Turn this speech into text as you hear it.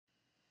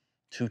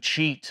To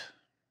cheat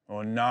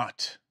or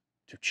not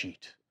to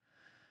cheat?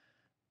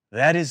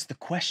 That is the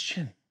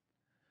question.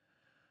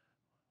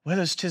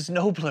 Whether 'tis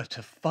nobler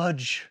to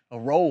fudge a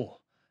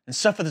roll and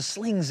suffer the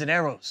slings and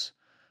arrows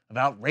of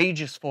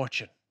outrageous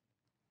fortune,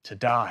 to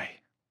die,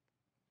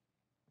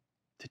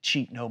 to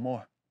cheat no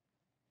more.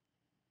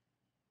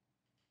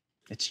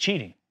 It's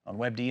cheating on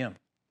WebDM.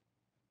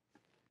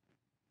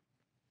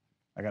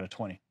 I got a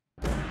 20.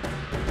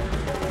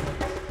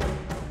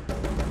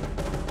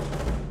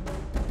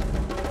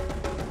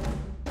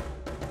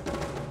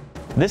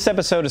 This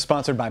episode is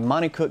sponsored by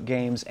Monte Cook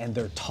Games and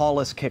their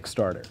Tallest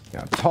Kickstarter.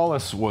 Now,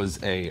 Tallest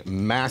was a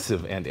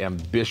massive and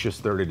ambitious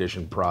 3rd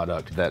edition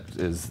product that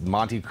is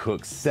Monte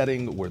Cook's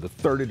setting where the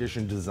 3rd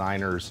edition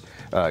designers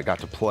got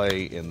to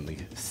play in the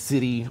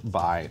city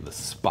by the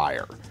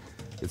spire.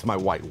 It's my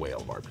white whale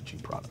of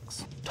RPG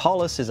products.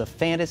 Tallest is a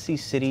fantasy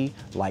city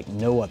like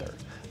no other.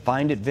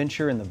 Find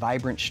adventure in the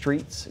vibrant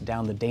streets,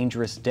 down the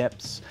dangerous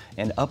depths,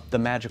 and up the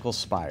magical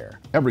spire.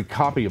 Every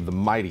copy of the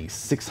mighty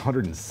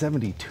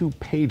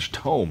 672-page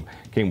tome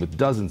came with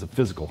dozens of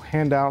physical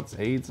handouts,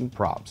 aids, and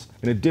props,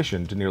 in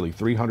addition to nearly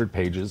 300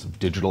 pages of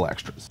digital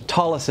extras.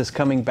 Tallest is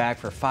coming back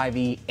for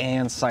 5e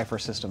and Cypher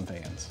System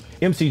fans.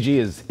 MCG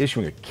is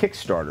issuing a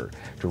Kickstarter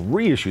to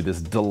reissue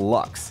this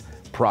deluxe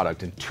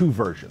product in 2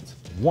 versions,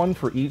 one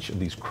for each of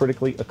these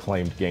critically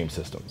acclaimed game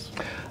systems.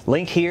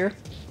 Link here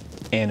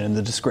and in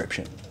the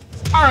description.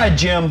 All right,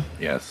 Jim.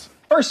 Yes.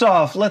 First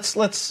off, let's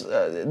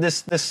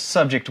this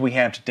subject we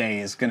have today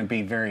is going to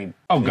be very.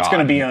 Oh God. It's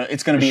going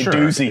to be a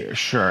doozy.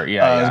 Sure.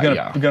 Yeah.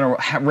 It's going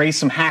to raise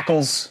some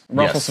hackles,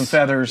 ruffle some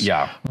feathers.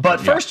 Yeah. But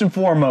first and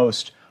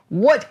foremost,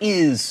 what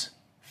is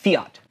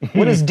fiat?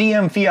 What is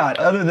DM fiat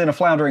other than a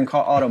floundering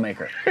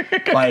automaker?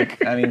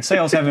 Like, I mean,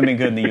 sales haven't been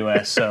good in the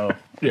U.S., so.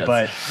 Yes.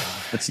 But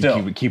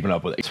still, keeping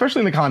up with it,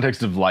 especially in the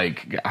context of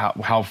like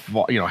how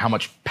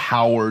much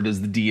power does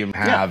the DM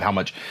have? How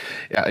much,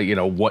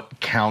 what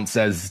counts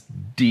as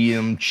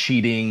DM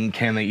cheating?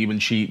 Can they even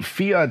cheat?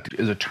 Fiat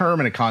is a term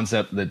and a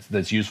concept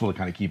that's useful to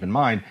kind of keep in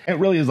mind. It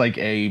really is like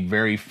a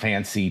very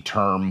fancy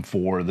term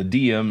for the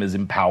DM is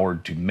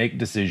empowered to make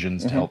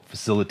decisions to help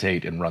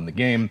facilitate and run the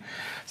game.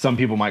 Some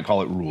people might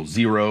call it Rule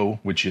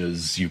 0, which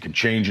is you can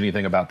change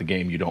anything about the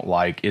game you don't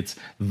like. It's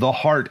the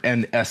heart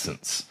and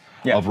essence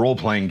of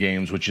role-playing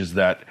games, which is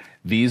that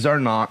these are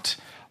not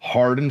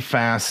hard and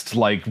fast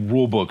like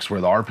rule books where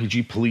the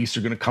RPG police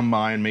are going to come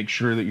by and make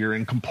sure that you're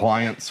in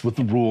compliance with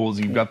the rules.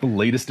 You've got the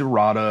latest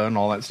errata and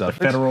all that stuff.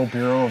 The Federal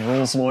Bureau of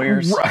Rules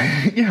Lawyers.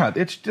 Right. Yeah,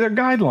 they're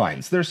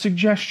guidelines. They're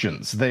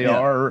suggestions. They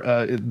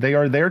are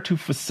there to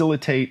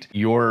facilitate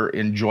your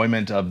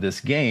enjoyment of this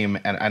game.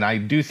 And I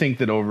do think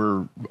that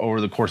over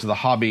the course of the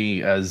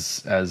hobby,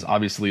 as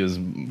obviously as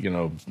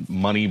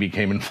money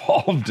became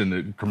involved in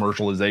the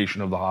commercialization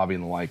of the hobby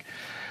and the like,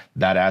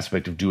 that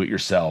aspect of do it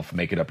yourself,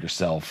 make it up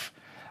yourself,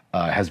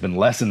 has been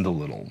lessened a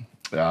little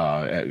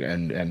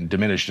and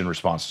diminished in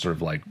response to sort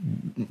of like,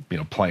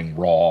 playing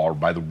raw or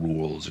by the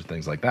rules or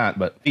things like that.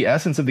 But the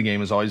essence of the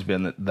game has always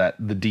been that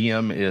the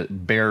DM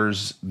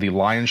bears the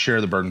lion's share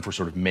of the burden for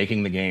sort of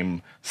making the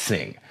game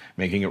sing,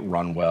 making it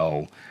run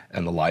well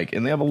and the like.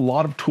 And they have a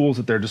lot of tools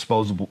at their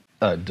disposal,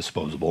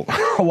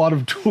 a lot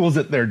of tools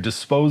at their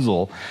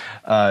disposal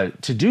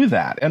to do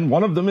that. And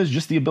one of them is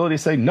just the ability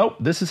to say, nope,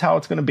 this is how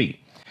it's going to be.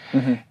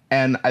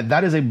 And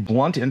that is a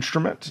blunt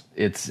instrument.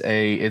 It's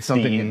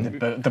something.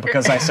 The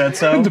because I said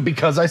so. The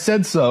because I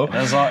said so.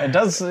 It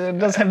does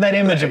have that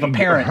image of a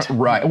parent,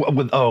 right?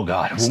 Oh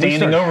God,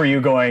 standing over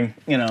you, going,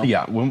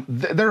 Yeah,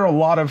 there are a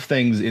lot of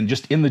things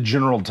in the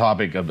general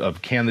topic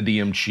of can the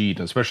DM cheat,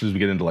 especially as we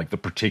get into like the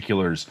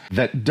particulars.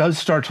 That does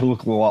start to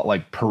look a lot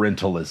like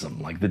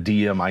parentalism, like the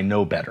DM. I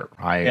know better.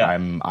 I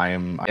am,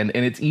 and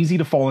it's easy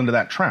to fall into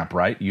that trap,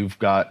 right? You've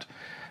got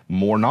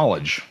more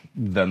knowledge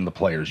than the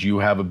players. You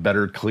have a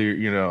better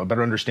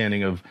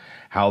understanding of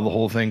how the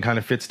whole thing kind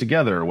of fits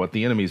together, what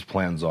the enemy's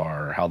plans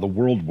are, how the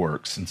world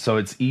works. And so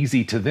it's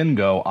easy to then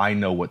go, I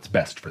know what's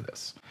best for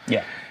this.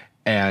 Yeah.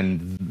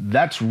 And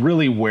that's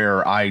really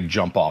where I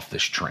jump off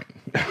this train.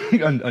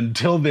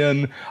 Until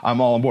then,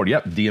 I'm all on board.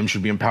 Yep, DM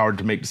should be empowered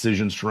to make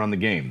decisions to run the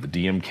game. The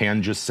DM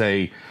can just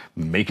say,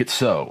 make it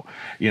so,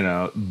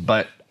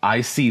 but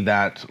I see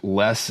that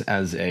less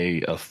as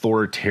a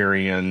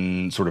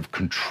authoritarian sort of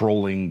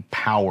controlling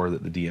power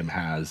that the DM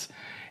has,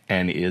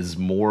 and is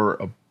more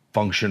a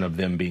function of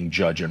them being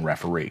judge and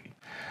referee.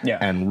 Yeah.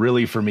 And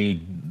really, for me,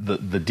 the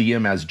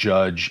DM as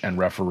judge and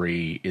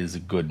referee is a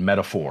good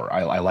metaphor.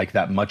 I like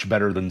that much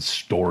better than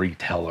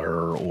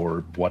storyteller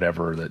or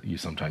whatever that you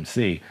sometimes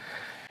see.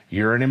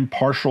 You're an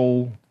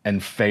impartial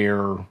and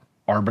fair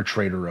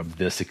arbitrator of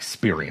this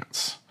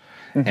experience.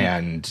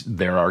 And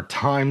there are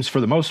times,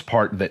 for the most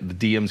part, that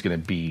the DM's going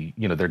to be,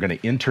 they're going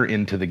to enter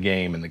into the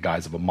game in the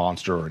guise of a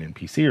monster or an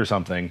NPC or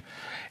something.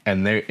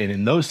 And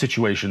in those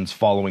situations,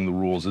 following the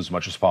rules as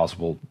much as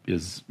possible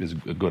is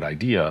a good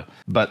idea.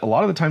 But a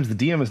lot of the times, the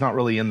DM is not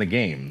really in the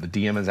game. The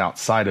DM is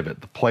outside of it.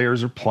 The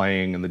players are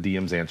playing, and the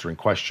DM's answering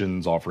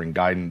questions, offering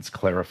guidance,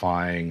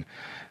 clarifying,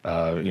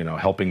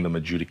 helping them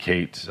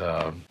adjudicate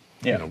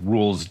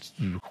rules,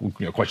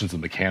 questions of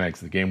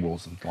mechanics, the game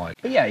rules, and the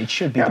like. But yeah, it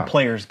should be the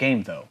player's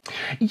game, though.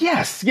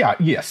 Yes.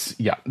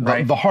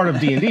 Right? The heart of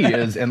D&D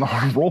is, and the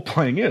heart of role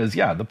playing is,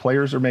 the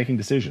players are making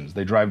decisions.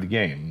 They drive the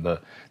game. The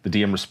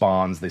DM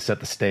responds. They set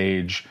the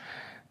stage.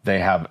 They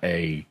have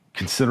a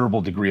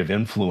considerable degree of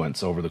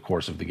influence over the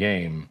course of the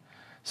game.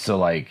 So,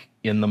 like,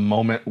 in the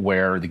moment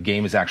where the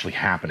game is actually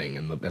happening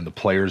and the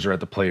players are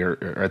at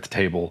the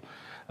table,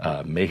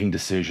 making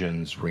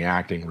decisions,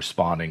 reacting,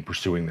 responding,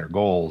 pursuing their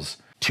goals,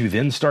 to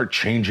then start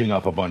changing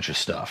up a bunch of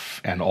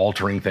stuff and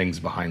altering things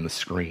behind the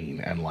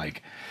screen and,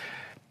 like,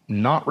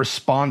 not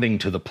responding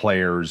to the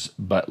players,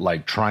 but,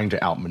 like, trying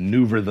to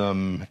outmaneuver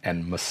them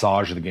and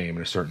massage the game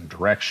in a certain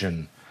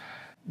direction.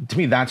 To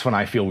me, that's when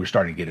I feel we're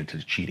starting to get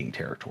into cheating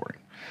territory.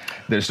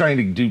 They're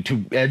starting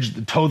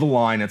to toe the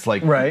line. It's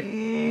like, right.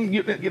 I'm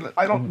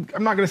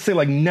not going to say,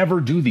 like, never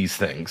do these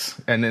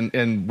things. And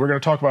we're going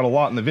to talk about a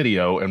lot in the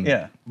video.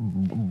 And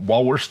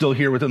while we're still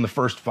here within the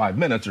first 5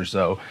 minutes or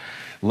so,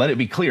 let it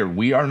be clear,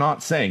 we are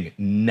not saying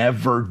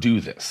never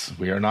do this.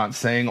 We are not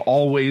saying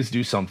always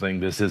do something.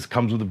 This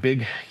comes with a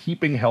big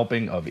heaping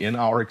helping of, in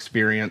our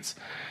experience,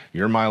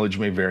 your mileage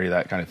may vary,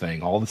 that kind of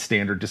thing. All the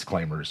standard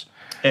disclaimers.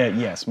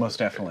 Yes, most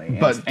definitely.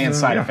 And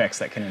side effects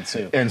that can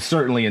ensue. And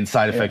certainly in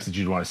side effects that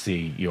you'd want to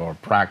see your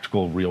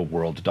practical,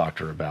 real-world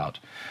doctor about.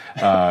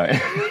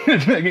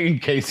 In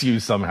case you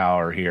somehow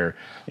are here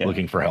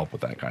looking for help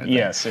with that kind of thing.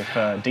 Yes, if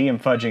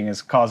DM fudging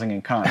is causing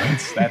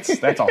incontinence,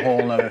 that's a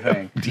whole other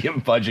thing.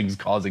 DM fudging is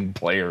causing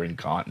player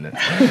incontinence.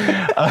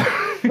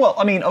 Well,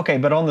 I mean, okay,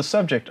 but on the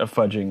subject of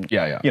fudging,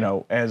 Yeah.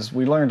 As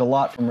we learned a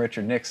lot from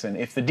Richard Nixon,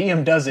 if the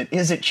DM does it,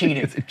 is it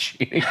cheating? Is it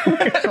cheating?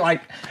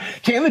 Like,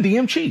 can the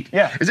DM cheat?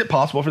 Yeah. Is it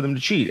possible for them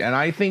to cheat? And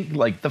I think,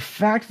 like, the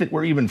fact that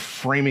we're even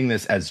framing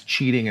this as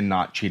cheating and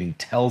not cheating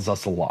tells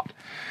us a lot.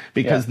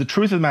 Because the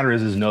truth of the matter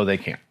is no, they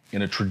can't.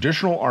 In a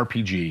traditional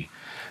RPG,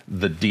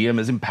 the DM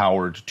is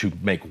empowered to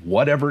make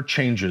whatever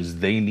changes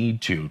they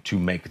need to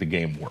make the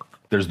game work.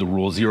 There's the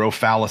rule zero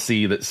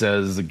fallacy that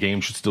says the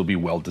game should still be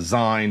well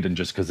designed, and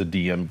just because a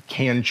DM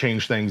can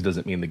change things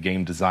doesn't mean the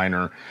game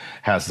designer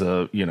has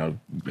to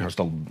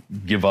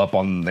give up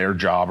on their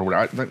job or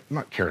whatever. I'm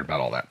not caring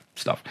about all that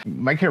stuff.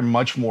 I care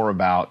much more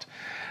about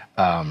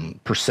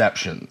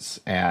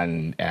perceptions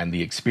and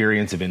the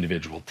experience of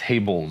individual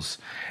tables.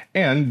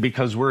 And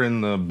because we're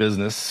in the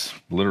business,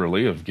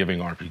 literally, of giving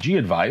RPG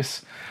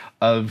advice,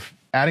 of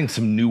adding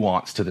some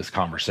nuance to this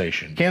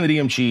conversation. Can the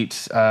DM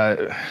cheat?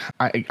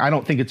 I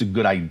don't think it's a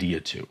good idea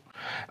to.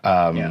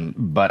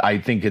 But I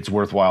think it's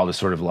worthwhile to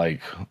sort of,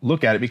 like,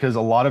 look at it, because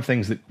a lot of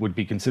things that would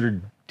be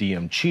considered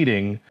DM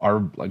cheating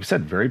are, like I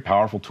said, very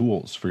powerful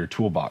tools for your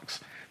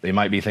toolbox. They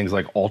might be things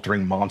like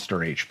altering monster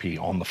HP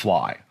on the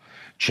fly,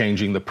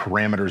 changing the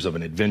parameters of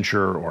an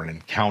adventure or an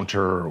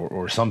encounter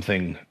or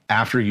something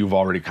after you've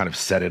already kind of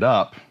set it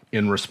up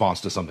in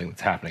response to something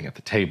that's happening at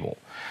the table.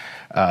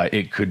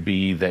 It could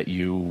be that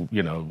an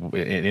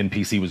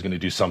NPC was going to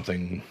do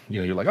something,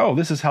 you're like, oh,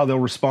 this is how they'll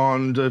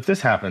respond if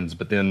this happens.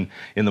 But then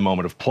in the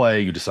moment of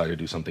play, you decide to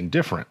do something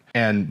different.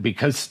 And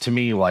because, to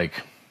me,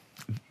 like,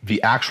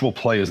 the actual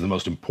play is the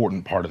most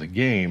important part of the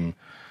game,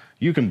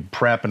 you can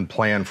prep and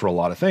plan for a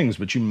lot of things,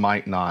 but you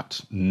might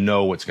not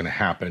know what's going to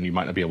happen. You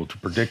might not be able to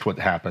predict what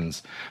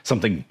happens.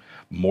 Something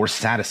more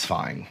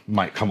satisfying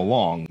might come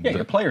along. Yeah,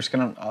 your players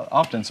can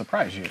often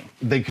surprise you.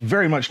 They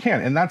very much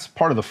can, and that's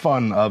part of the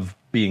fun of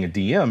being a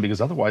DM,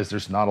 because otherwise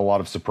there's not a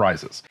lot of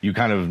surprises. You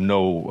kind of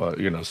know,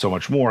 so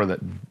much more that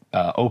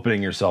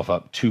opening yourself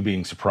up to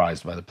being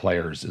surprised by the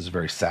players is a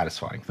very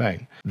satisfying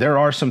thing. There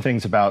are some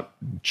things about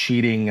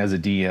cheating as a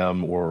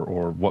DM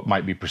or what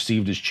might be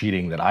perceived as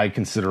cheating that I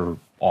consider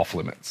off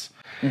limits.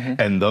 Mm-hmm.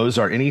 And those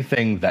are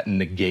anything that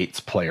negates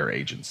player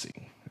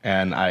agency.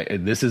 And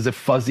this is a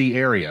fuzzy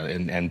area,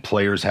 and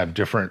players have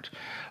different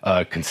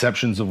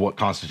conceptions of what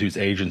constitutes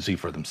agency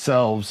for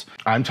themselves.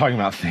 I'm talking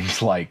about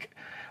things like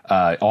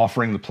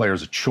offering the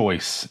players a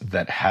choice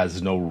that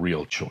has no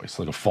real choice,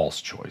 like a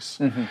false choice.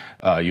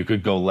 Mm-hmm. You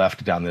could go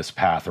left down this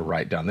path or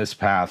right down this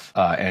path,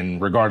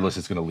 and regardless,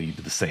 it's going to lead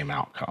to the same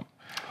outcome.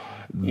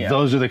 Yeah.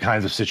 Those are the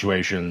kinds of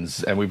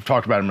situations, and we've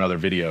talked about them in other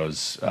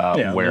videos,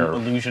 where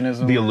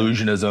illusionism,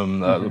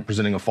 mm-hmm.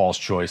 Presenting a false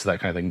choice, that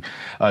kind of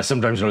thing,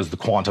 sometimes known as the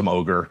quantum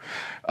ogre,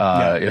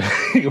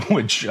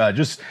 which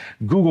just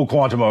Google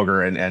quantum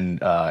ogre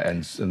and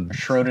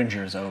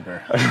Schrodinger's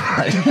ogre,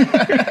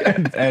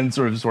 right, and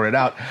sort it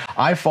out.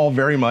 I fall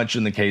very much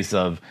in the case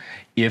of,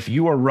 if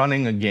you are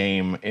running a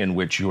game in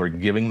which you are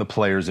giving the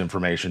players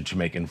information to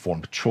make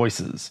informed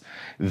choices,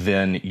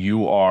 then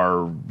you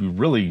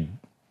really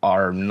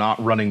are not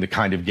running the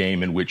kind of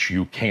game in which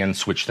you can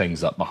switch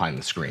things up behind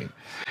the screen.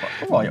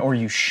 Well, or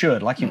you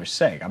should, like you were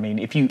saying. I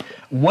mean,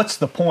 what's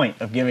the point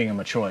of giving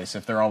them a choice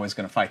if they're always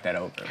going to fight that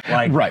ogre?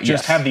 Like, right,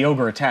 just have the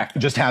ogre attack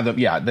them. Just have them,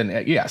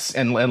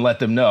 and let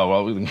them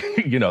know,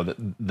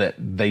 that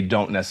they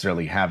don't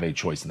necessarily have a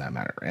choice in that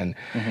matter. And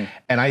mm-hmm.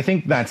 and I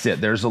think that's it.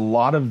 There's a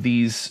lot of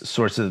these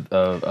sorts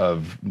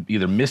of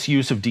either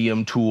misuse of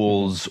DM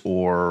tools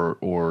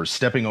or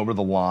stepping over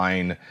the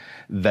line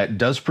that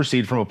does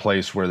proceed from a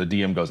place where the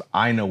DM goes, goes,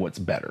 I know what's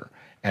better.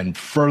 And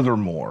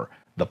furthermore,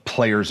 the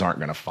players aren't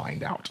going to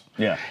find out.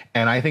 Yeah.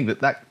 And I think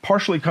that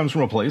partially comes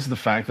from a place of the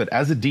fact that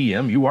as a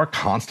DM, you are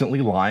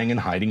constantly lying and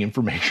hiding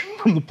information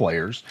from the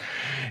players.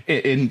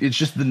 And it's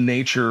just the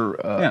nature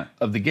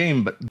of the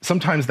game. But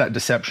sometimes that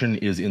deception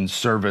is in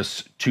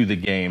service to the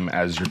game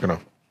as you're going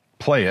to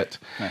play it.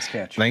 Nice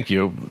catch. Thank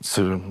you.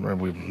 So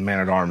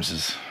Man-at-Arms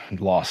is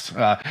lost.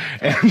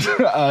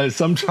 And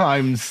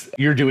sometimes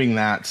you're doing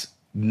that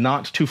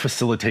not to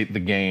facilitate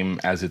the game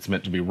as it's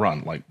meant to be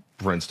run. Like,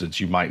 for instance,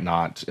 you might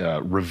not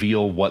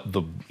reveal what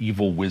the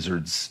evil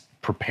wizard's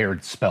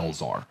prepared spells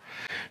are,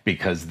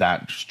 because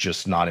that's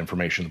just not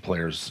information the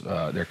players,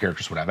 their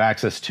characters would have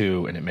access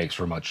to, and it makes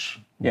for much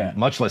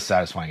less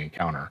satisfying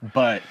encounter.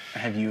 But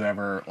have you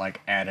ever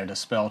added a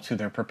spell to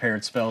their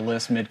prepared spell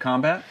list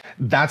mid-combat?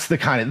 That's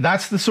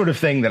the sort of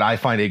thing that I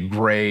find a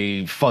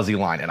gray, fuzzy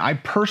line, and I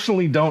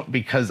personally don't,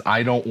 because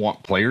I don't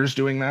want players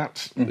doing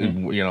that.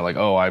 Mm-hmm.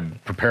 I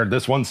prepared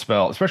this one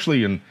spell,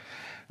 especially in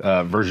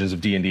versions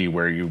of D&D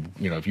where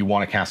if you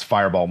want to cast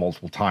Fireball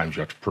multiple times, you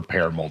have to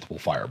prepare multiple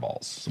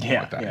Fireballs.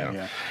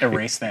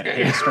 Erase that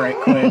haste right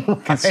quick.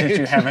 Since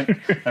you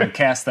haven't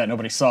cast that,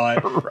 nobody saw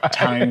it. Right.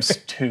 Times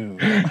 2.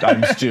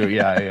 Times 2,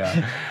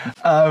 yeah.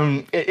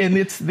 And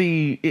it's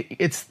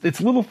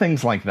little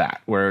things like that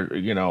where,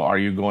 are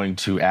you going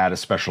to add a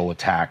special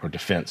attack or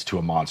defense to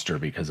a monster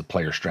because a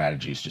player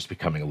strategy is just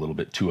becoming a little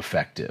bit too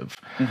effective?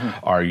 Mm-hmm.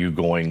 Are you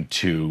going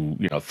to,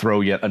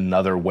 throw yet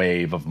another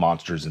wave of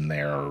monsters in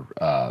there,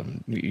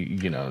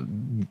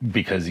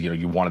 because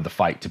you wanted the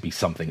fight to be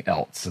something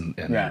else,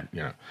 and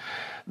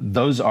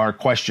those are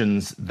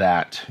questions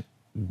that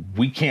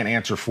we can't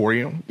answer for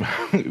you.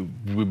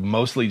 We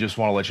mostly just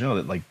want to let you know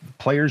that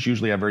players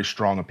usually have very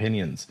strong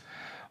opinions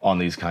on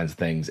these kinds of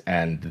things,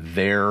 and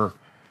their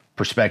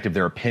perspective,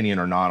 their opinion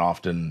are not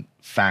often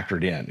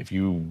factored in. If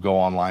you go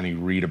online and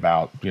you read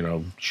about,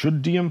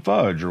 should DM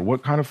fudge, or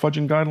what kind of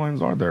fudging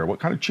guidelines are there? What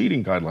kind of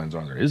cheating guidelines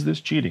are there? Is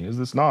this cheating? Is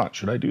this not?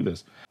 Should I do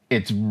this?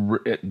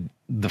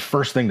 The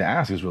first thing to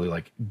ask is really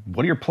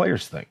what do your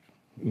players think?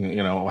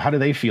 How do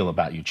they feel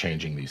about you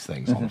changing these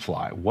things on the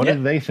fly? What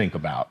do they think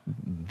about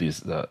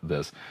this?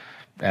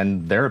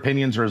 And their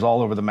opinions are as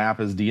all over the map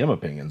as DM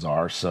opinions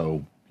are.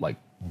 So,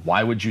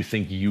 why would you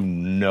think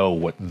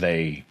what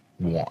they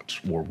want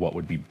or what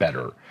would be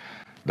better?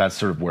 That's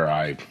sort of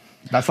where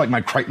that's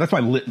my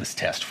litmus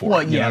test for it.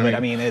 Well, yeah, but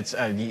I mean, it's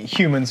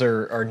humans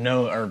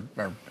are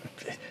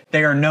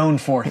they are known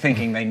for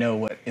thinking they know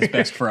what is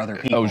best for other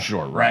people. Oh,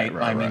 sure, right.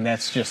 I mean,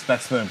 that's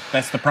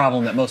the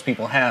problem that most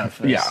people have.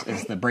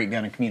 Is the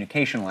breakdown in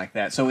communication like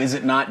that. So, is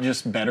it not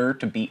just better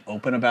to be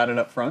open about it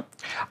up front?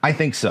 I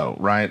think so,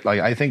 right?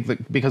 I think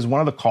that because one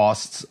of the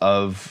costs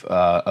of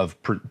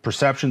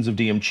perceptions of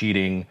DM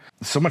cheating,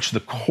 so much the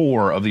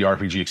core of the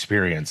RPG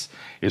experience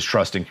is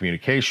trust and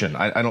communication.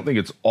 I don't think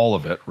it's all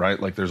of it, right?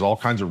 There's all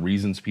kinds of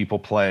reasons people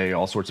play,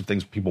 all sorts of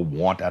things people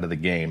want out of the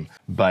game.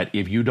 But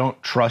if you don't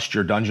trust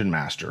your dungeon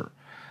master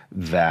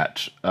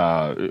that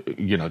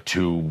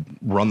to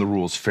run the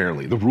rules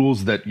fairly, the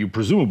rules that you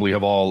presumably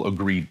have all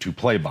agreed to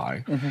play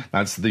by. Mm-hmm.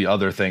 That's the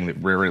other thing that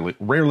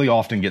rarely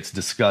often gets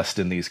discussed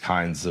in these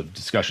kinds of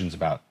discussions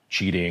about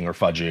cheating or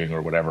fudging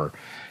or whatever,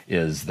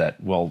 is that,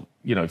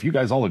 if you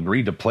guys all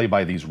agreed to play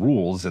by these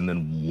rules and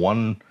then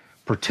one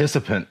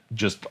participant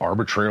just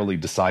arbitrarily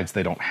decides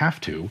they don't have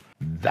to,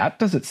 that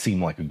doesn't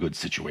seem like a good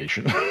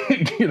situation.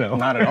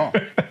 Not at all.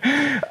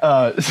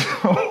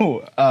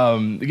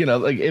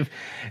 If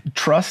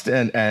trust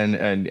and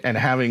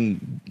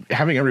having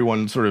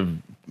everyone sort of,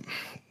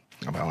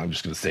 I'm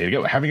just going to say it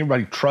again, having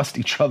everybody trust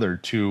each other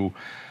to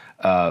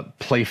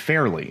play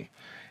fairly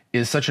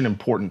is such an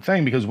important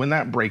thing, because when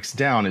that breaks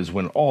down is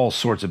when all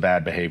sorts of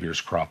bad behaviors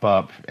crop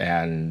up,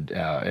 and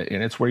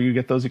it's where you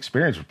get those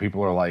experiences where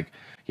people are like,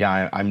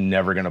 yeah, I'm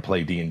never going to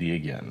play D&D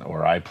again.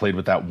 Or I played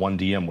with that one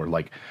DM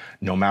where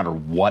no matter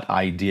what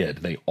I did,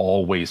 they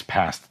always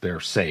passed their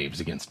saves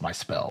against my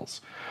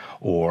spells.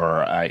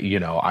 Or, I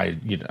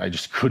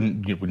just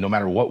couldn't, no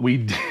matter what we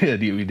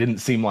did, it didn't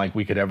seem like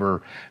we could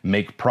ever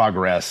make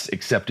progress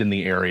except in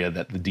the area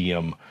that the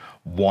DM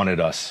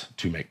wanted us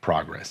to make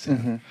progress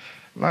in.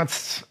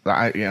 Mm-hmm.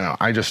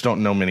 I just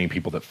don't know many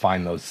people that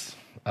find those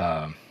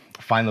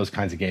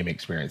kinds of gaming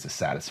experiences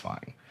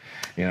satisfying.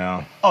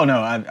 Oh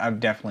no,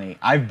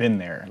 I've been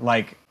there.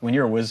 When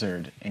you're a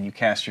wizard and you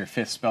cast your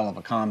 5th spell of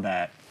a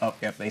combat,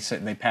 they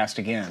said they passed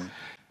again.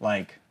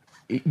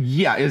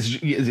 Yeah, is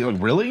it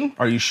really?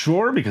 Are you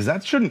sure? Because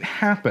that shouldn't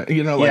happen.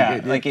 It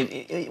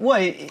could,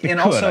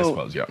 also, I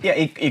suppose, yeah. Yeah,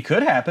 it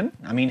could happen.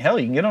 I mean, hell,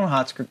 you can get on a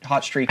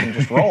hot streak and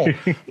just roll.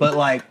 But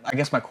I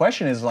guess my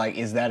question is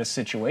is that a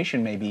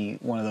situation, maybe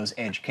one of those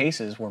edge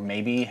cases where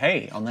maybe,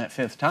 hey, on that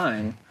 5th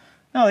time,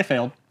 no, they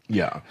failed.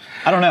 Yeah.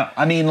 I don't know.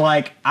 I mean,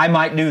 I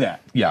might do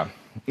that. Yeah.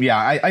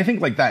 Yeah, I think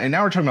that. And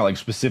now we're talking about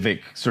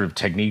specific sort of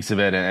techniques of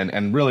it.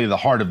 And really the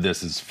heart of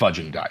this is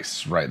fudging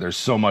dice, right? There's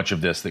so much of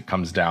this that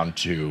comes down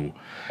to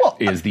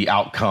is the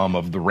outcome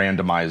of the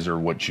randomizer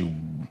what you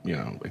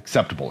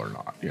acceptable or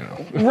not.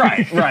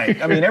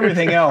 Right. I mean,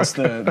 everything else,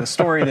 the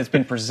story that's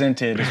been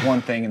presented is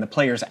one thing, and the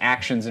player's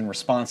actions in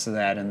response to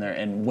that,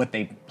 and what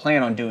they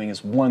plan on doing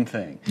is one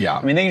thing. Yeah.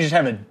 I mean, they can just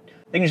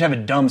have a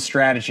dumb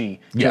strategy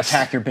to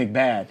attack your big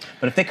bad.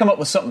 But if they come up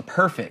with something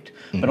perfect,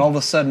 but all of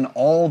a sudden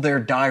all their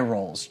die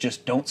rolls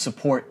just don't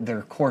support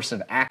their course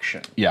of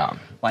action. Yeah.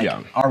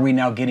 Are we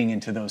now getting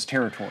into those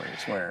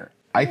territories where...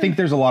 I think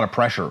there's a lot of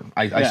pressure.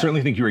 I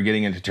certainly think you are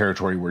getting into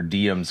territory where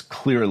DMs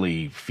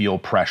clearly feel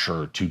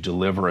pressure to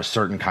deliver a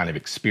certain kind of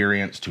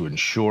experience, to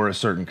ensure a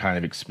certain kind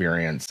of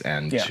experience,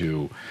 and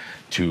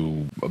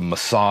to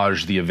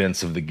massage the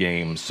events of the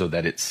game so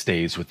that it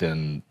stays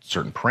within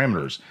certain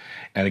parameters.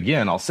 And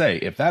again, I'll say,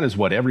 if that is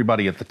what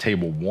everybody at the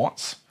table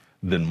wants,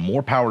 then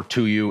more power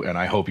to you, and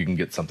I hope you can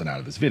get something out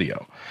of this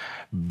video.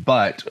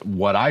 But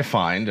what I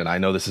find, and I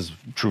know this is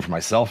true for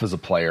myself as a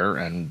player,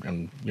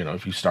 and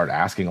if you start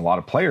asking a lot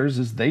of players,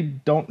 is they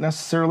don't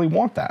necessarily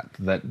want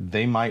that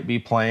they might be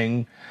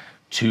playing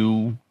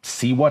to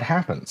see what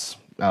happens.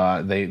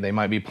 They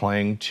might be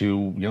playing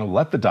to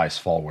let the dice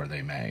fall where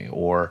they may,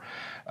 or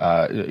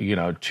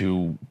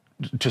to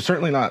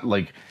certainly not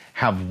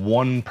have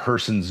one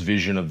person's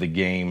vision of the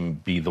game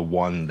be the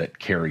one that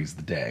carries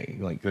the day.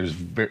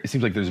 It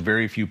seems like there's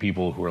very few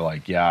people who are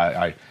like,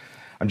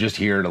 I'm just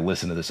here to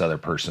listen to this other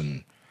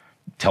person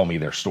tell me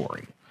their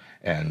story.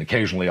 And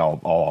occasionally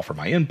I'll offer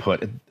my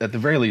input. At the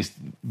very least,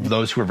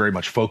 those who are very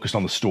much focused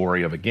on the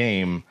story of a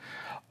game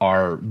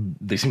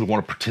they seem to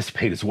want to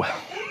participate as well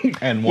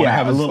and want to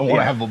have a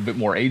little bit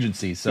more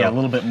agency. So a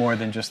little bit more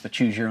than just the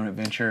choose your own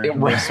adventure,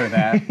 this or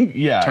that.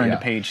 Turn to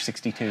page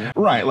 62.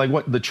 Right,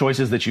 what the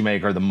choices that you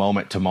make are the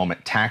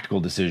moment-to-moment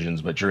tactical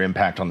decisions, but your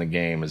impact on the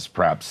game is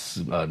perhaps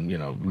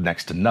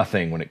next to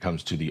nothing when it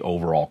comes to the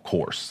overall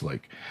course.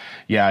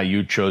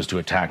 You chose to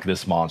attack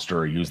this monster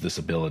or use this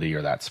ability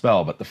or that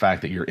spell, but the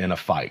fact that you're in a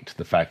fight,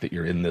 the fact that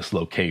you're in this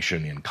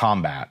location in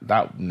combat,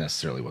 that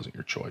necessarily wasn't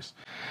your choice.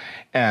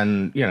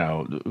 And,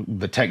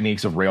 the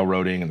techniques of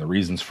railroading and the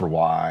reasons for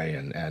why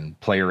and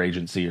player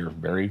agency are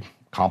very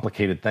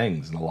complicated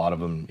things. And a lot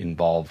of them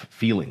involve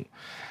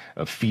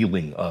a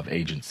feeling of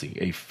agency,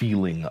 a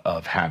feeling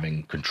of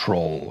having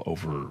control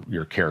over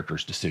your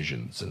character's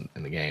decisions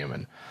in the game.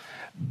 And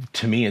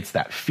to me, it's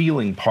that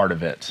feeling part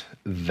of it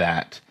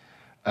that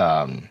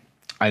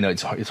I know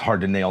it's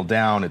hard to nail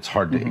down. It's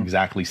hard to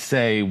exactly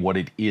say what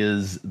it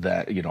is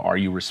that, are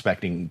you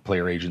respecting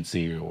player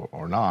agency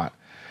or not?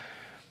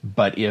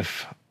 But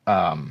if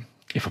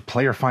a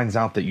player finds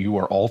out that you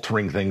are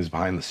altering things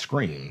behind the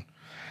screen,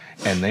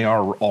 and they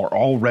are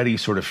already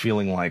sort of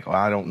feeling like,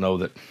 I don't know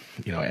that,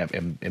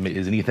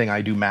 is anything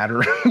I do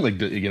matter?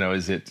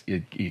 Is it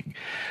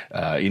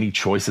any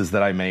choices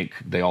that I make,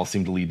 they all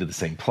seem to lead to the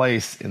same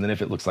place. And then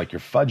if it looks like you're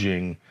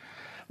fudging,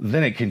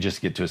 then it can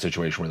just get to a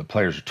situation where the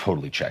players are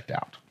totally checked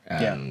out.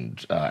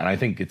 And I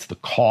think it's the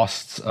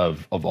costs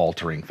of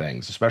altering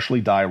things,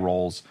 especially die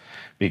rolls,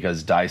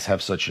 because dice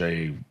have such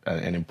an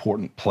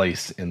important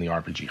place in the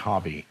RPG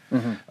hobby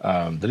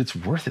that it's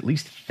worth at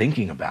least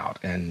thinking about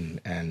and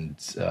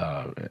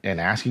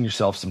asking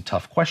yourself some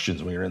tough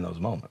questions when you're in those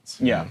moments.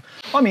 Yeah.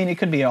 Well, I mean, it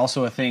could be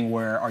also a thing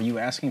where, are you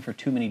asking for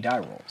too many die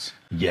rolls?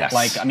 Yes.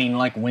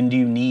 When do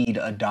you need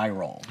a die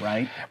roll,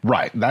 right?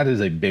 Right. That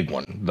is a big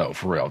one, though,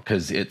 for real,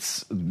 because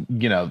it's,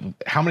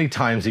 how many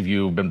times have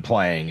you been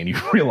playing and you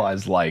realize,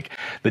 the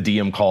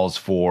DM calls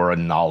for a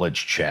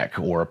knowledge check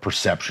or a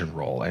perception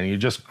roll, and you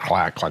just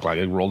clack,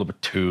 I rolled up a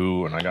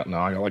 2, and I got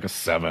like a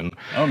 7.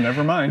 Oh,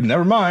 never mind.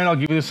 Never mind, I'll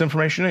give you this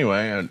information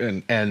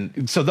anyway.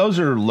 And so those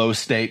are low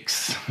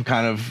stakes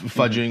kind of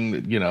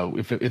fudging.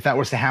 If that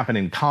was to happen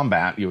in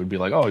combat, you would be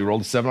like, oh, you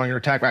rolled a 7 on your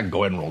attack,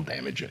 go ahead and roll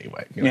damage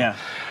anyway. Yeah.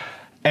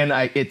 And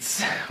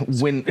it's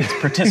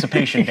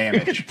participation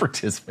damage. It's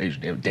participation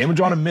damage.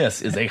 Damage on a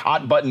miss is a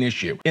hot button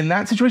issue. In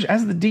that situation,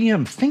 as the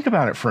DM, think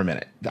about it for a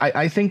minute.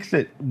 I think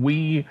that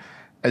we,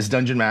 as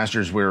dungeon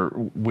masters,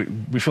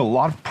 we feel a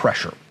lot of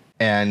pressure.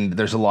 And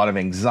there's a lot of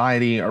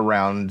anxiety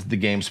around the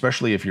game,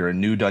 especially if you're a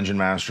new dungeon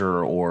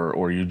master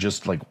or you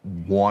just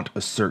want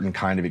a certain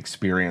kind of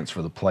experience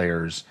for the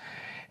players.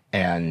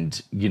 And,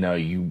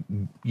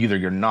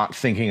 you're not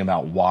thinking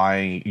about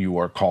why you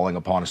are calling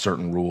upon a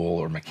certain rule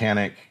or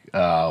mechanic,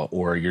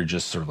 or you're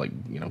just sort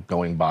of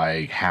going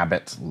by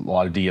habit. A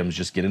lot of DMs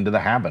just get into the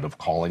habit of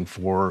calling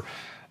for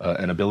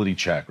an ability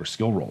check or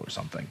skill roll or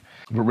something.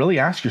 But really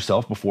ask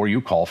yourself before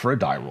you call for a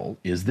die roll,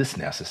 is this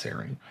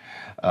necessary?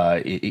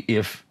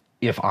 If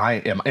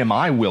am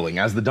I willing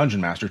as the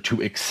dungeon master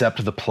to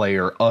accept the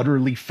player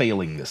utterly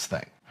failing this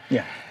thing?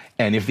 Yeah.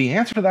 And if the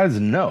answer to that is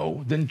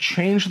no, then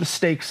change the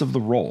stakes of the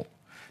roll.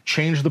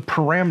 Change the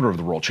parameter of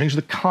the roll. Change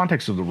the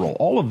context of the roll.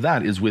 All of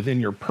that is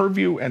within your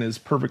purview and is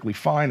perfectly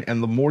fine.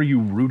 And the more you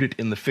root it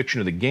in the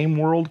fiction of the game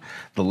world,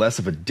 the less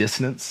of a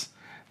dissonance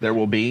there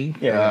will be.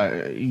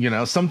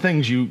 Yeah. Some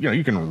things you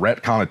can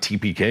retcon a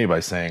TPK by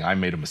saying, I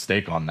made a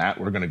mistake on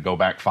that. We're going to go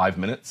back 5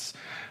 minutes.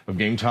 of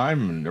game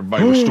time, and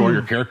everybody restore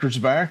your characters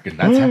back, and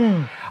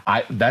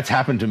that's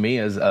happened to me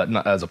as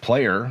a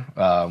player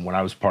when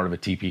I was part of a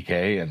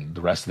TPK, and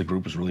the rest of the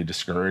group was really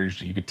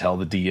discouraged. You could tell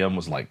the DM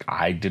was like,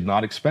 I did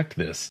not expect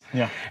this.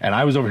 Yeah. And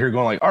I was over here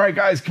going like, all right,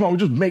 guys, come on, we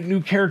just make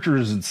new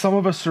characters, and some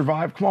of us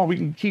survive. Come on, we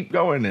can keep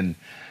going. And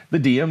the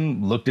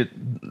DM looked at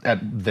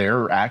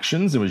their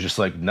actions and was just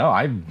like, no,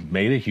 I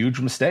made a huge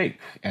mistake,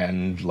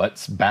 and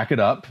let's back it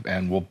up,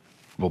 and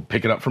we'll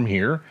pick it up from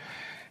here.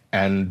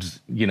 And,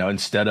 you know,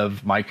 instead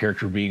of my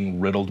character being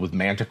riddled with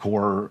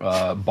manticore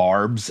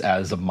barbs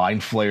as a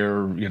mind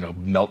flayer, you know,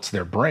 melts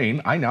their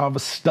brain, I now have a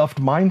stuffed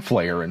mind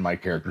flayer in my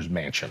character's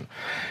mansion.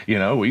 You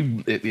know,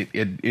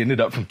 it ended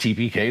up from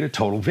TPK to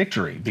total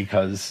victory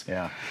because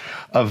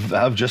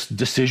of just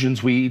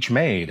decisions we each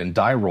made and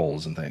die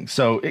rolls and things.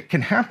 So it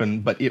can happen,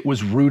 but it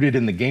was rooted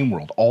in the game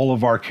world. All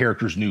of our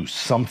characters knew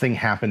something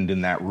happened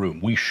in that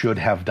room. We should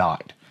have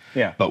died.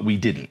 Yeah. But we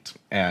didn't.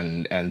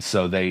 And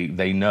so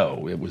they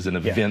know it was an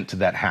event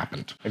that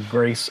happened. The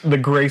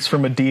grace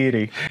from a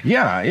deity.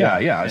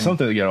 Yeah.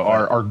 Something, you know,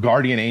 our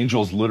guardian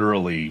angels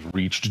literally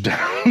reached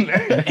down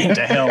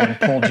into hell and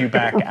pulled you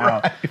back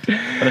out. But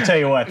I'll tell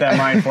you what, that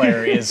mind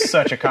flayer is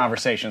such a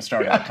conversation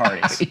starter at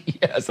parties.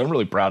 Yes, I'm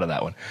really proud of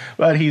that one.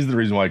 But he's the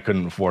reason why I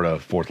couldn't afford a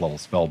 4th level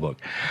spell book.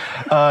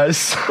 I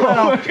spent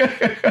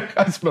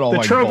all the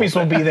my trophies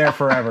will be there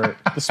forever.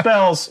 The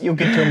spells, you'll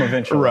get to them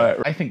eventually. Right.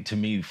 I think to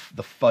me,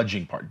 the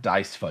fudging part,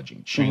 dice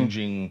fudging,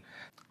 changing,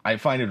 I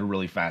find it a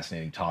really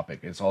fascinating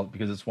topic. It's all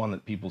because it's one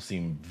that people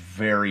seem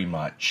very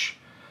much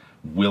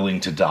willing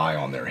to die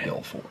on their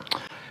hill for.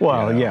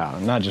 Well, yeah,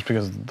 not just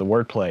because of the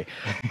wordplay.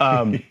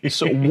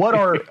 So what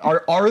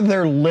are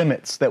there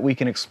limits that we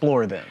can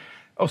explore then?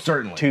 Oh,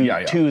 certainly.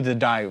 To the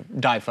die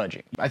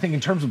fudging. I think in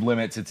terms of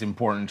limits, it's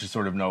important to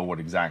sort of know what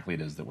exactly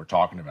it is that we're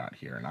talking about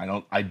here.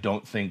 And I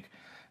don't think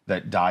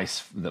that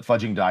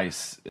fudging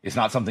dice is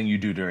not something you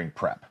do during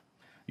prep.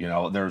 You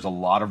know, there's a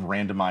lot of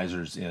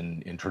randomizers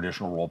in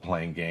traditional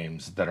role-playing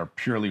games that are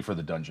purely for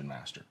the dungeon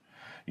master.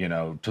 You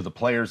know, to the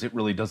players, it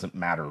really doesn't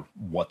matter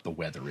what the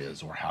weather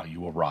is or how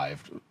you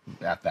arrived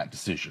at that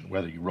decision,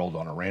 whether you rolled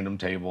on a random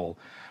table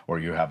or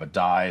you have a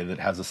die that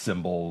has a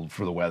symbol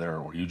for the weather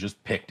or you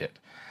just picked it.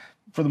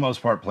 For the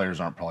most part,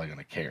 players aren't probably going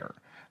to care.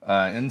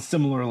 And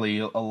similarly,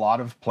 a lot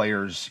of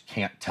players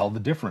can't tell the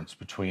difference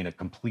between a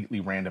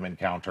completely random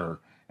encounter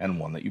and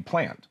one that you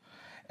planned.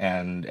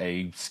 And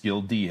a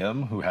skilled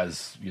DM who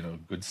has, you know,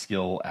 good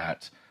skill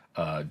at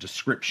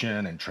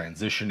description and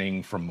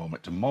transitioning from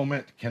moment to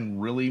moment can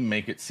really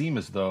make it seem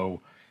as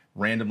though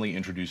randomly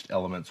introduced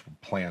elements were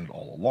planned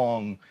all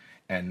along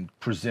and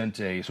present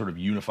a sort of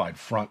unified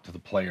front to the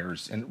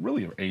players, and it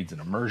really aids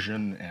in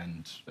immersion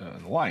and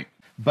the like.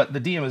 But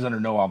the DM is under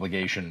no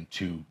obligation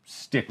to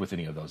stick with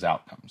any of those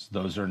outcomes.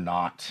 Those are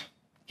not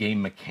game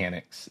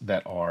mechanics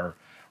that are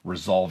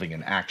resolving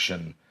an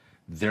action.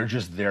 They're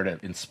just there to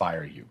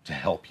inspire you, to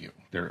help you.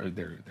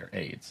 They're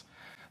aids.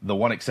 The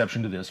one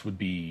exception to this would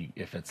be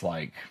if it's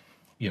like,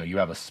 you know, you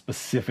have a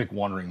specific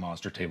wandering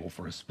monster table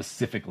for a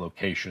specific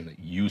location that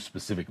you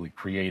specifically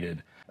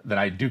created. Then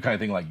I do kind of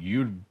think like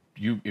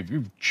if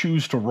you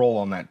choose to roll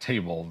on that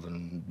table,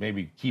 then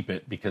maybe keep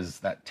it because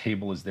that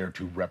table is there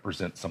to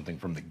represent something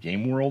from the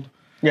game world.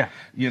 Yeah.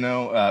 You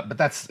know, but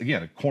that's,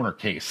 again, a corner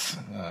case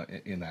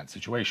in that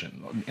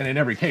situation. And in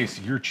every case,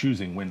 you're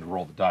choosing when to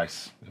roll the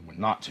dice and when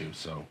not to.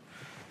 So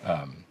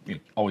you know,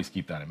 always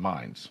keep that in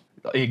mind.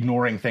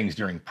 Ignoring things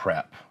during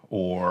prep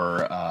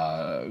or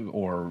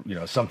you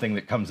know, something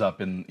that comes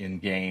up in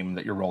game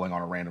that you're rolling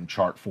on a random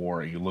chart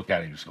for, and you look at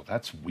it and you just go,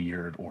 that's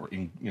weird, or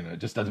you know, it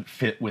just doesn't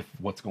fit with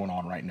what's going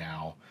on right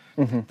now.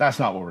 That's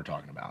not what we're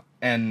talking about.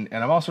 And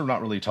I'm also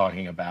not really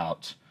talking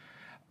about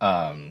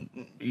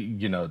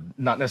you know,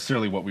 not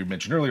necessarily what we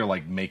mentioned earlier,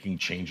 like making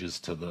changes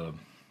to the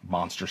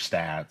monster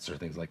stats or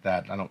things like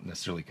that. I don't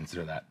necessarily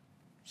consider that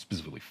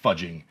specifically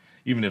fudging,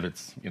 even if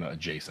it's, you know,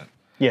 adjacent.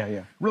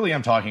 Yeah. Really,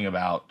 I'm talking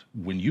about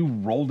when you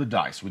roll the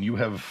dice, when you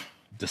have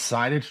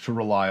decided to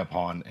rely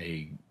upon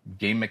a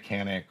game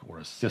mechanic or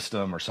a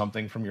system or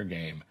something from your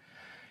game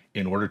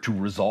in order to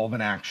resolve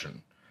an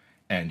action,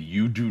 and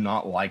you do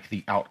not like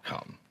the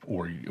outcome,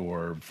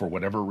 or for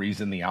whatever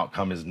reason the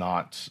outcome is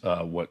not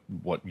what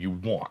you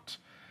want,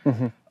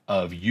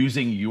 of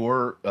using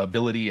your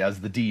ability as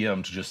the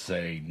DM to just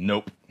say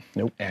nope,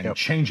 and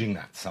changing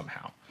that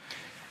somehow.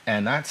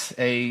 And that's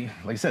like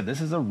I said, this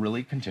is a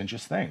really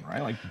contentious thing,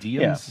 right? Like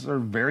DMs are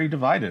very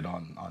divided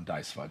on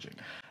dice fudging.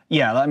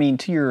 Yeah, I mean,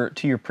 to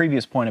your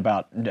previous point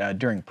about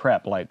during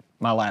prep, like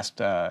my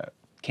last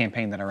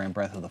campaign that I ran,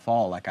 Breath of the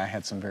Fall, like I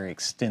had some very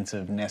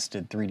extensive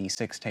nested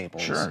 3d6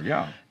 tables. Sure,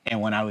 yeah. And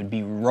when I would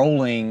be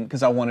rolling,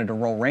 because I wanted to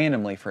roll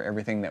randomly for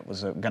everything that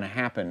was going to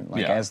happen,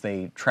 like as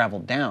they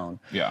traveled down.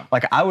 Yeah.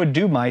 Like I would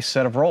do my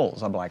set of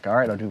rolls. I'd be like, all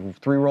right, I'll do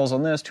 3 rolls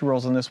on this, 2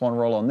 rolls on this, 1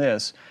 roll on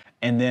this,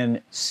 and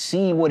then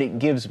see what it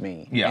gives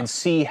me and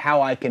see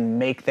how I can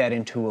make that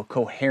into a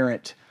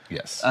coherent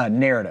Yes.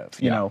 narrative,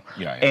 you know.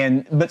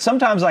 Yeah. But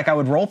sometimes like I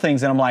would roll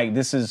things and I'm like,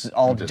 this is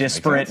all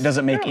disparate,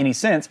 doesn't make any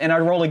sense, and I'd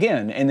roll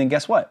again, and then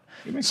guess what?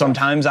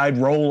 Sometimes I'd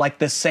roll like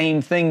the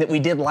same thing that we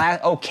did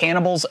last. Oh,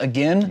 cannibals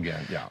again?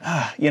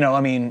 Yeah. You know,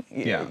 I mean,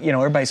 you know,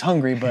 everybody's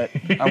hungry, but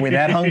are we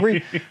that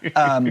hungry?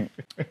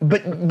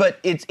 But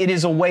it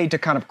is a way to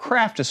kind of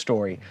craft a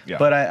story. Yeah.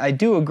 But I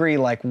do agree,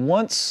 like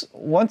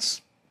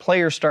once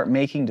players start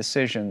making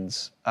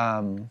decisions,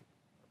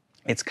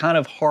 it's kind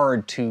of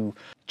hard to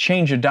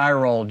change a die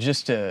roll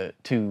just to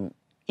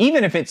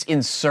even if it's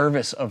in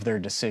service of their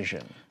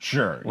decision.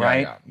 Sure.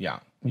 Right? Yeah.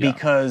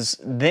 Because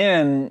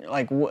then,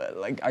 like,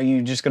 are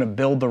you just going to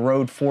build the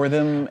road for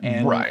them?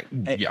 And right.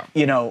 Yeah.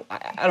 You know,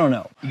 I don't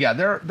know. Yeah,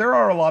 there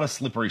are a lot of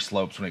slippery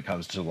slopes when it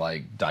comes to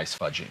like dice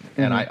fudging,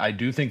 and I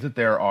do think that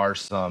there are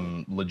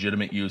some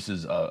legitimate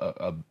uses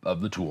of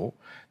the tool.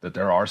 That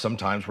there are some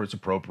times where it's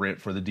appropriate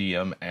for the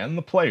DM and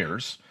the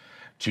players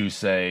to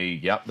say,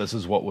 yep, this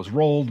is what was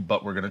rolled,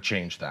 but we're going to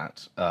change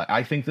that.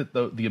 I think that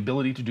the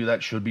ability to do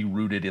that should be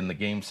rooted in the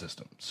game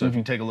system. So if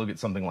you take a look at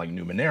something like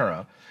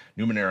Numenera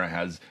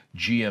has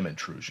GM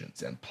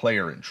intrusions and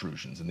player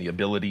intrusions and the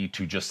ability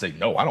to just say,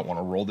 no, I don't want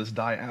to roll this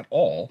die at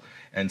all,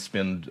 and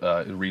spend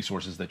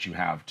resources that you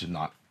have to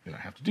not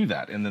have to do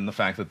that. And then the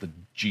fact that the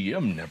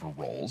GM never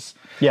rolls,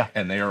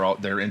 and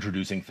they're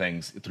introducing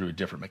things through a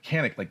different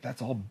mechanic, like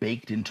that's all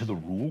baked into the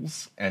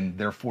rules, and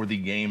therefore the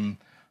game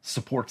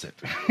supports it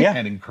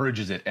and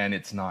encourages it, and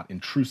it's not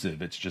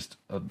intrusive. It's just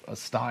a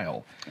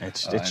style.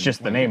 It's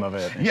just the name of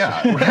it.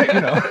 Right.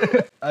 You know,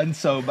 and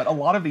so, but a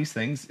lot of these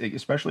things,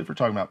 especially if we're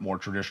talking about more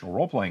traditional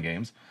role-playing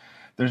games,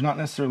 there's not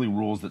necessarily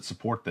rules that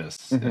support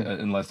this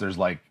unless there's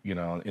like, you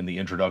know, in the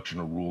introduction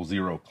a Rule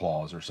 0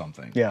 clause or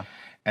something. Yeah.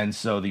 And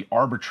so the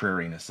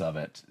arbitrariness of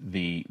it,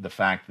 the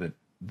fact that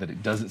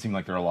it doesn't seem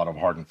like there are a lot of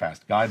hard and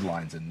fast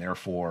guidelines, and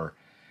therefore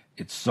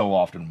it's so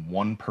often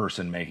one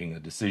person making a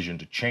decision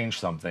to change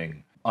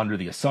something under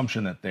the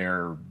assumption that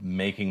they're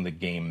making the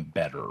game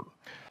better,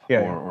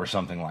 or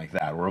something like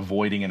that, or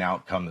avoiding an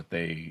outcome that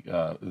they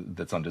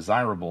that's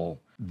undesirable.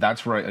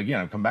 That's where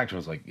I come back to. I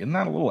was like, isn't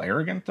that a little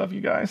arrogant of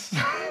you guys?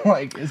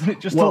 Like, isn't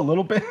it just a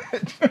little bit?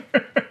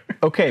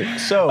 Okay,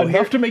 so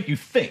enough to make you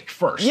think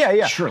first.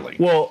 Yeah. Surely.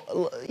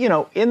 Well, you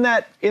know, in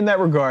that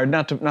regard,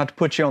 not to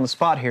put you on the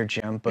spot here,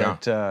 Jim,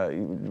 but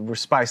we're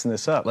spicing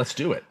this up. Let's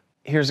do it.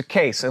 Here's a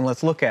case, and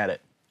let's look at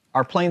it.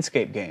 Our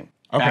Planescape game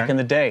back in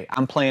the day.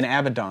 I'm playing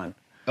Abaddon.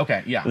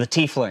 Okay, yeah. The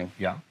tiefling.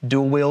 Yeah.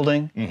 Dual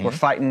wielding. We're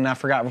fighting, I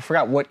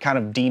forgot what kind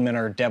of demon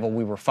or devil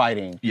we were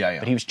fighting. Yeah.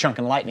 But he was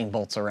chunking lightning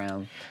bolts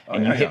around.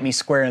 And you hit me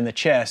square in the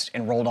chest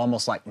and rolled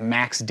almost like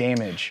max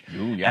damage.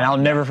 Ooh, yeah. And I'll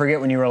never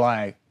forget when you were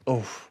like,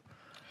 oof.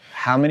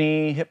 How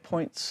many hit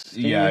points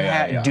do you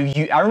have?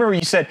 I remember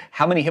you said,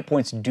 how many hit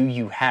points do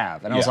you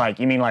have? And I was like,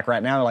 you mean like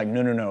right now? They're like,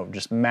 no,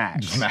 just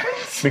max. Just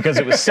max. Because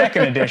it was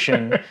second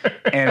edition,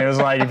 and it was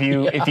like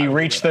if you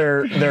reach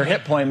their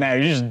hit point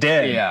max, you're just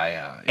dead.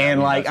 Yeah.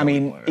 And like, I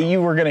mean,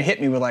 you were gonna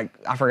hit me with like,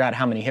 I forgot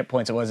how many hit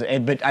points it was,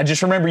 but I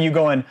just remember you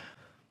going,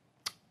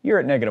 you're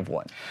at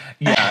 -1.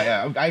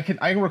 Yeah. I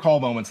can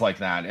recall moments like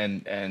that,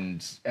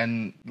 and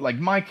like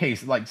my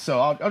case, like, so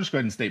I'll just go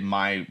ahead and state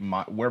my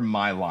where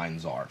my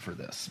lines are for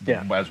this.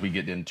 Yeah. As we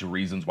get into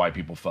reasons why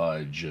people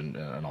fudge and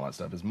all that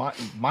stuff, is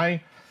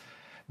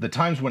the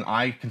times when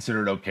I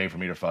consider it okay for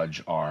me to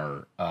fudge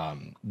are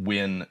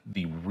when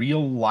the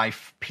real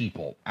life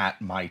people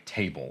at my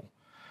table,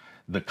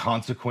 the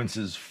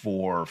consequences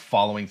for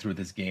following through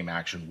this game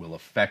action will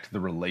affect the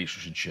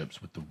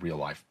relationships with the real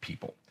life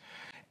people.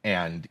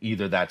 And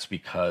either that's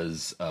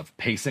because of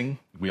pacing.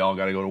 We all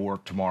got to go to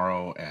work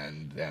tomorrow,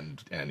 and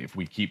if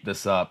we keep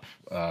this up,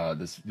 we're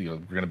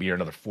going to be here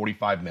another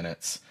 45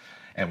 minutes,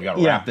 and we got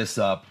to wrap this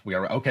up. We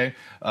got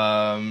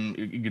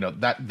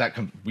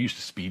we used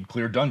to speed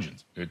clear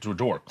dungeons to a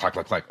door,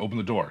 clack, open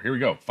the door. Here we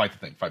go, fight the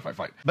thing,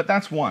 fight. But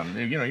that's one.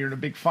 You know, you're in a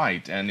big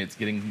fight, and it's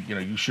getting. You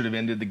know, you should have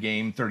ended the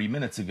game 30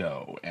 minutes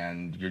ago,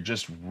 and you're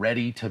just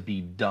ready to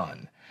be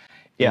done.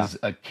 Is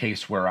a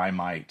case where I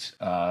might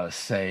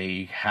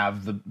say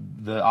have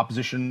the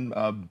opposition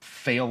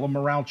fail a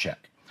morale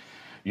check.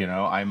 You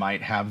know, I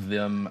might have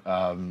them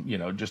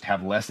just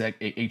have less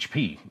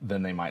HP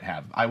than they might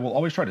have. I will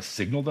always try to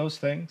signal those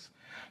things.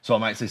 So I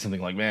might say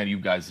something like, man, you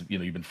guys,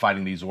 you've been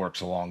fighting these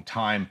orcs a long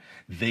time.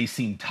 They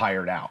seem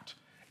tired out.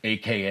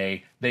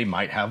 AKA, they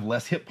might have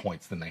less hit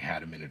points than they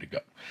had a minute ago.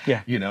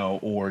 Yeah. You know,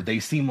 or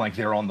they seem like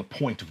they're on the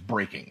point of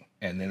breaking.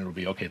 And then it'll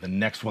be, okay, the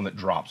next one that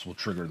drops will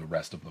trigger the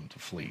rest of them to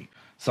flee.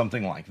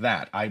 Something like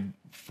that.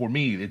 For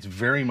me, it's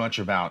very much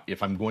about,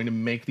 if I'm going to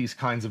make these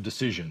kinds of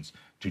decisions,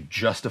 to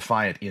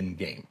justify it in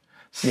game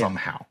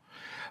somehow.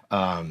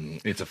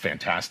 It's a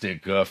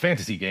fantastic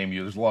fantasy game.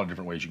 There's a lot of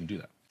different ways you can do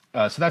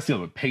that. So that's the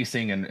other one,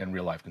 pacing and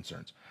real life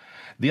concerns.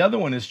 The other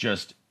one is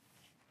just,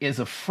 is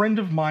a friend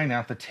of mine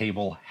at the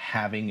table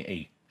having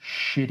a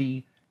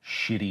shitty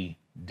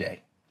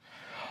day?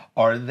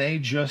 Are they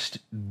just,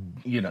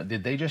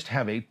 did they just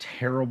have a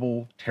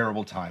terrible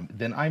time?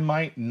 Then I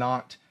might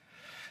not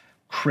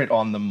crit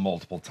on them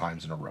multiple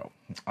times in a row.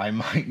 I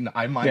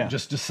might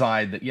just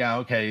decide that, yeah,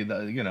 okay,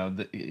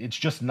 it's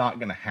just not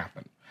going to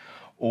happen.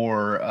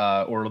 Or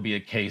it'll be a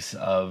case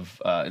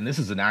of, and this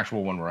is an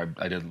actual one where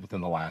I did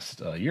within the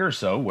last year or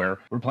so, where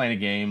we're playing a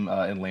game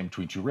in Lame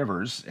Between Two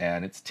Rivers,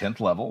 and it's 10th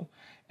level,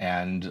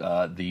 and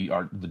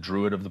the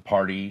druid of the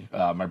party,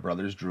 my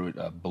brother's druid,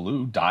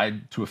 Baloo,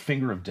 died to a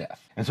finger of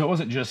death. And so it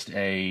wasn't just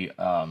a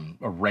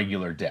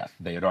regular death.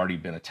 They had already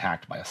been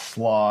attacked by a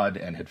Slod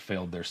and had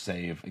failed their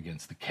save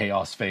against the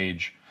Chaos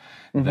Phage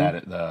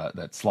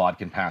that Slod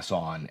can pass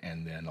on,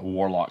 and then a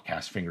Warlock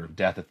cast Finger of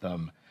Death at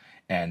them,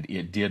 and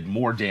it did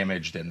more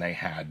damage than they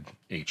had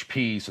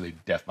HP, so they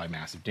death by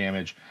massive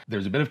damage.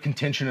 There's a bit of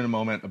contention in a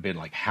moment, a bit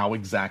like, how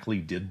exactly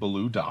did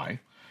Baloo die,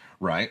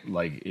 right?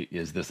 Like,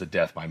 is this a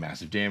death by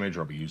massive damage,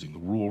 or are we using the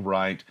rule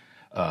right?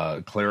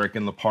 Cleric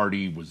in the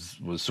party was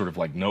sort of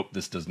like, nope,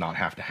 this does not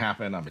have to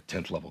happen. I'm a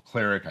 10th level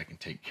cleric, I can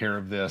take care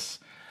of this.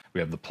 We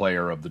have the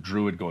player of the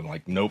druid going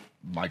like, nope,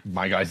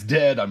 my guy's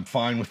dead, I'm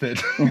fine with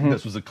it.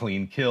 This was a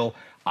clean kill.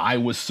 I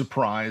was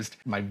surprised.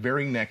 My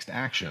very next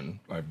action,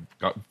 I've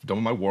got done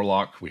with my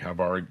warlock. We have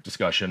our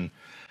discussion.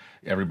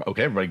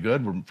 Everybody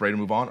good? We're ready to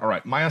move on? All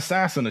right, my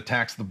assassin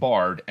attacks the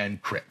bard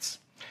and crits.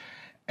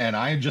 And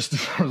I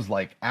was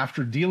like,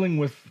 after dealing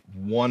with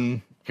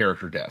one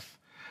character death,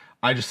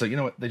 I just said, you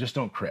know what? They just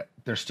don't crit.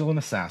 They're still an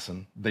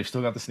assassin. They've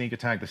still got the sneak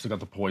attack. They've still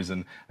got the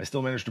poison. I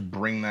still managed to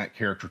bring that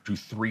character to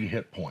 3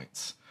 hit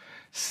points,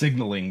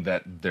 signaling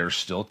that there's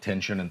still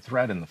tension and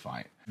threat in the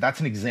fight. That's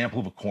an example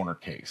of a corner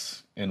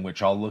case in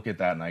which I'll look at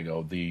that and I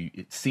go,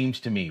 it seems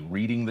to me,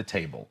 reading the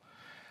table,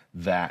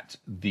 that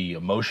the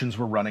emotions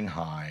were running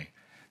high,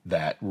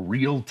 that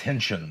real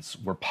tensions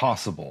were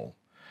possible,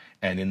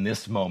 and in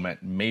this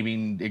moment,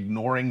 maybe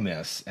ignoring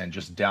this and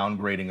just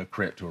downgrading a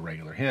crit to a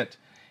regular hit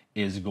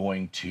is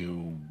going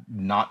to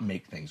not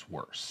make things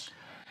worse.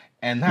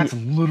 And that's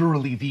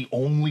literally the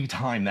only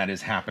time that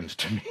has happened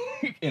to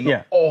me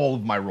in all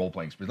of my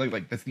role-playing experience.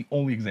 Like that's the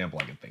only example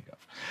I can think of.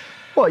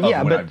 Well,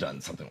 yeah, when but I've done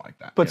something like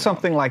that. But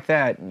something like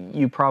that,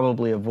 you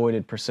probably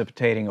avoided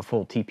precipitating a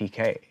full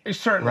TPK.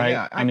 Certainly, right?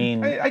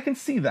 Yeah. I can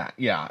see that,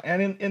 yeah.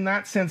 And in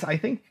that sense, I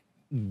think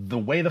the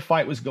way the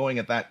fight was going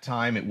at that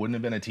time, it wouldn't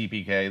have been a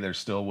TPK. There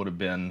still would have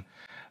been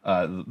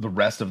the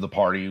rest of the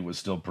party was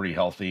still pretty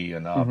healthy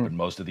and up, and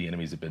most of the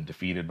enemies had been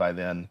defeated by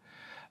then.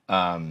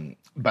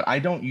 But I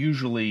don't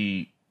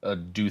usually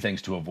do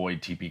things to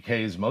avoid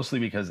TPKs, mostly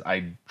because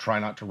I try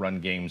not to run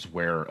games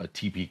where a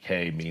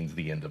TPK means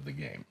the end of the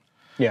game.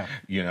 Yeah.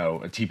 You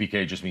know, a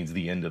TPK just means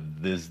the end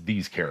of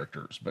these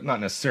characters, but not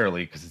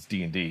necessarily, because it's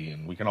D&D,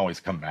 and we can always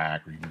come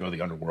back, or you can go to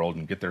the underworld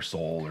and get their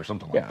soul or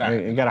something like that.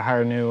 You got to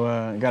hire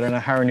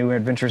new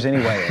adventures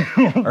anyway,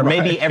 or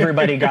maybe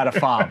everybody got a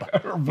fob,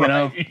 you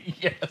know,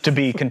 to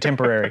be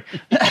contemporary.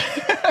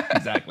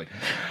 Exactly.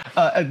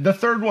 The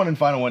third one and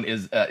final one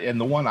is,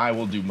 and the one I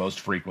will do most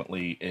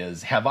frequently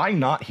is, have I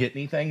not hit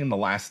anything in the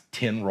last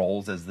 10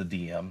 rolls as the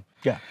DM?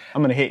 Yeah,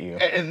 I'm gonna hit you.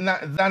 And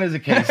that is a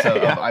case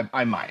of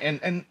I might.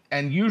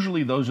 And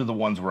usually those are the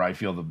ones where I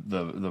feel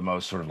the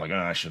most sort of like, oh,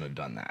 I should have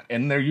done that.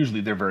 And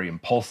they're very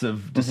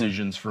impulsive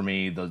decisions for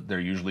me. They're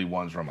usually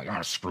ones where I'm like,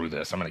 oh, screw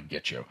this, I'm gonna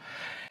get you.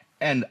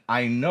 And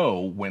I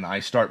know when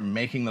I start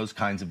making those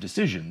kinds of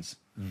decisions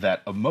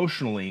that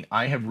emotionally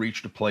I have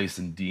reached a place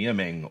in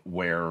DMing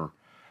where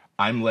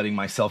I'm letting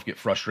myself get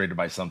frustrated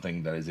by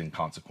something that is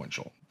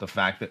inconsequential. The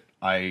fact that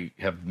I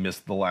have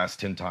missed the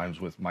last 10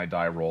 times with my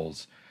die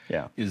rolls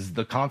is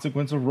the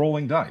consequence of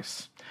rolling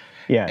dice.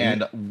 Yeah.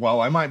 And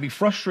while I might be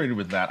frustrated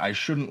with that, I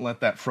shouldn't let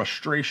that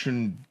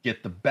frustration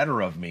get the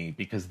better of me,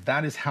 because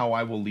that is how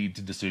I will lead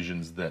to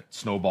decisions that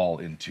snowball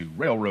into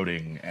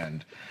railroading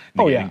and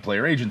negating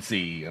player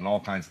agency and all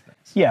kinds of things.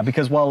 Yeah,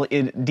 because while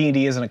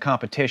D&D isn't a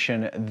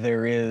competition,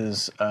 there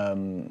is a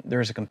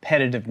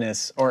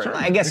competitiveness, or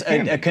certainly, I guess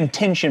a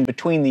contention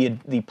between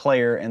the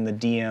player and the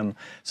DM,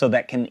 so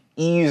that can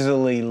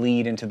easily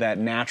lead into that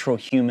natural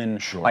human,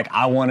 like,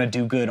 I want to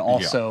do good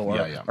also,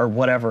 or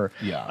whatever.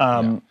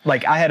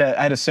 Like I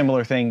had a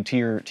similar thing to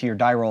your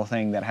die roll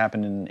thing that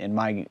happened in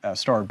my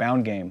Starred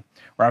Bound game,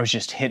 where I was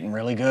just hitting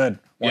really good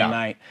one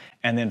night,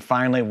 and then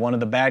finally one of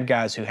the bad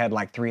guys who had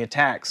like 3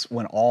 attacks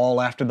went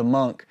all after the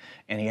monk,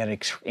 and he had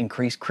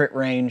increased crit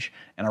range,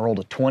 and I rolled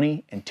a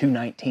 20 and 2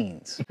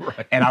 19s.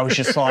 Right. And I was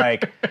just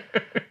like,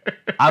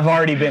 I've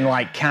already been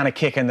like kind of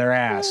kicking their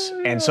ass.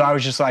 And so I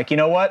was just like, you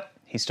know what?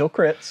 He still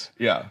crits.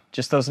 Yeah.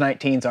 Just those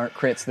 19s aren't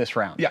crits this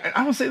round. Yeah, and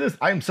I will say this,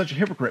 I am such a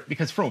hypocrite,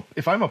 because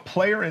if I'm a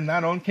player in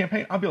that own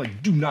campaign, I'll be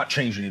like, do not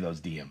change any of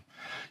those, DM.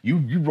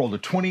 You rolled a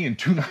 20 and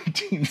 2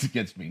 19s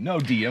against me. No,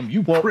 DM,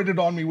 you critted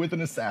on me with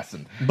an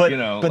assassin. But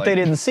they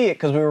didn't see it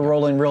because we were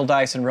rolling real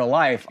dice in real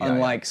life,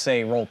 unlike,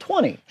 say, roll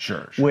 20.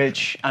 Sure.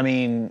 Which, I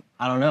mean,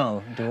 I don't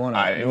know. Do you want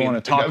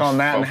to talk on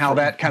that and how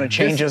that kind of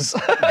changes?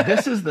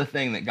 This is the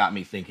thing that got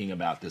me thinking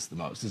about this the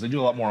most, is I do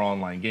a lot more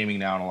online gaming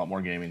now and a lot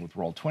more gaming with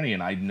Roll20,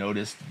 and I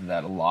noticed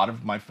that a lot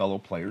of my fellow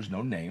players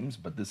know names,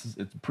 but it's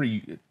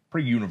pretty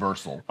pretty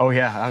universal. Oh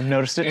yeah, I've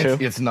noticed it too.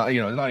 It's not, it's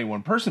not any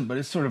one person, but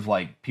it's sort of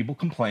like people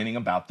complaining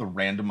about the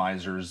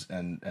randomizers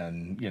and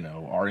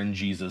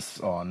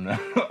RNGesus on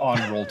on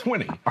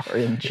Roll20.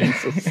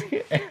 RNGesus.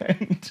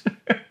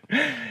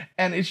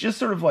 and it's just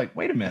sort of like,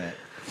 wait a minute.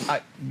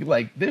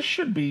 This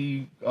should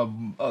be a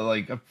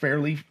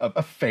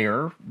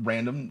fair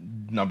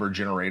random number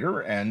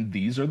generator, and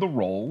these are the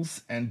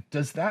rolls. And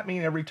does that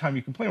mean every time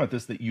you complain about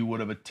this that you would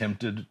have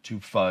attempted to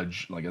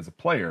fudge, like as a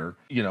player,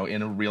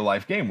 in a real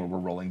life game where we're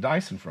rolling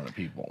dice in front of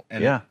people?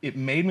 And it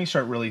made me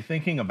start really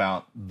thinking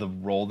about the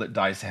role that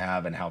dice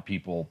have and how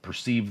people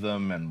perceive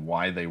them and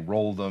why they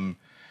roll them.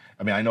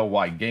 I mean, I know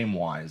why game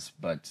wise,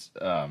 but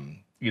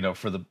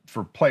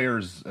for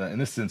players, in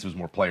this sense, it was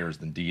more players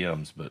than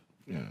DMs, but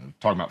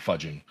talking about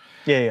fudging.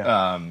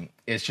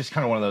 It's just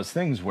kind of one of those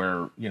things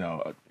where,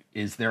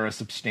 is there a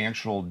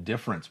substantial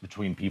difference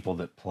between people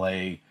that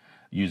play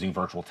using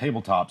virtual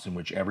tabletops in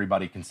which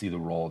everybody can see the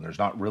roll and there's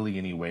not really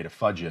any way to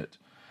fudge it,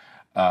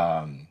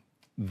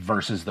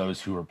 versus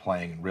those who are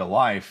playing in real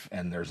life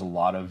and there's a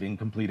lot of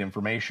incomplete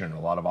information, a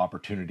lot of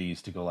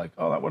opportunities to go like,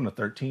 oh, that wasn't a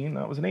 13,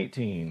 that was an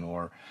 18,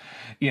 or,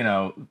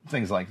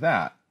 things like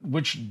that,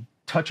 which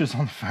touches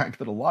on the fact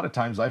that a lot of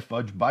times I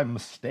fudge by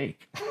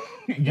mistake.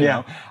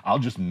 I'll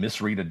just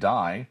misread a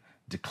die,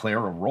 declare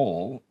a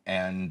roll,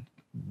 and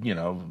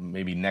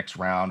maybe next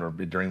round or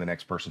during the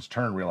next person's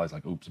turn realize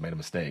like, oops, I made a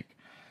mistake.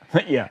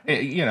 I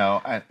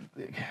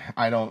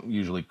don't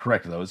usually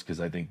correct those because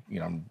I think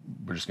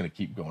we're just going to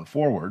keep going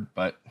forward.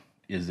 But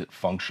is it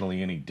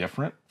functionally any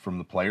different from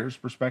the player's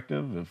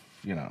perspective?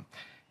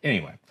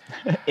 Anyway,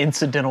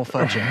 incidental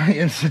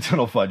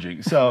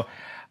fudging. So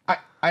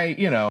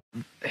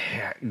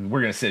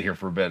we're going to sit here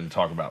for a bit and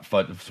talk about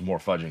some more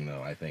fudging,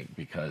 though, I think,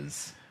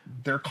 because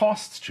there are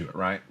costs to it,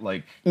 right?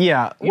 Like,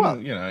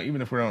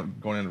 even if we're not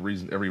going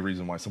into every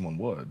reason why someone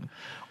would.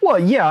 Well,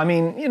 yeah, I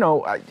mean,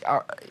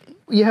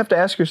 you have to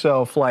ask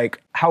yourself,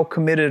 like, how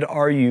committed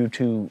are you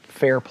to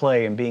fair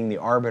play and being the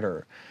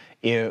arbiter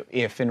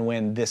if and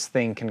when this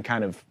thing can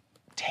kind of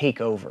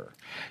take over?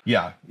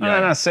 Maybe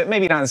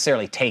not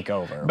necessarily take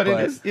over, but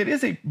it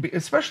is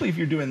especially if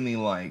you're doing the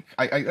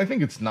I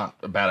think it's not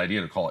a bad idea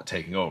to call it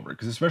taking over,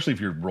 because especially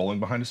if you're rolling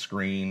behind a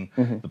screen,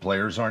 the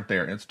players aren't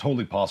there, and it's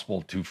totally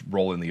possible to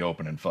roll in the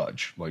open and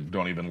fudge. Like,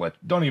 don't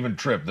even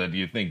trip that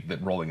you think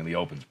that rolling in the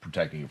open is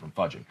protecting you from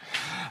fudging.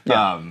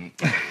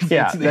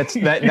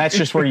 That's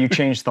just where you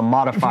change the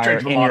modifier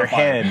in your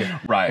head,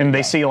 right? And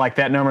they see like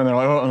that number and they're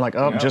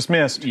like, just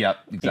missed. Yep,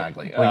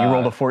 exactly. Well, you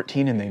rolled a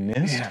 14 and they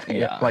missed.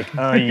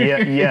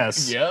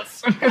 Yes.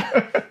 Yes.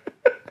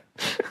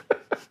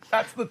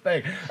 That's the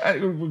thing.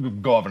 We'll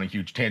go off on a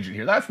huge tangent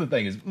here. That's the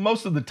thing, is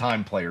most of the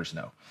time players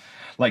know.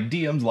 Like,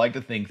 DMs like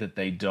to think that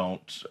they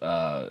don't,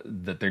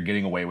 that they're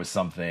getting away with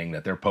something,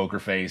 that their poker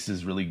face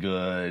is really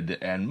good,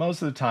 and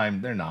most of the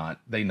time they're not.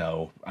 They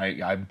know.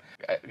 The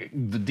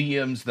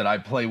DMs that I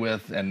play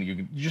with, and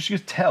you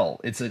just tell,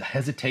 it's a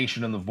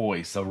hesitation in the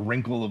voice, a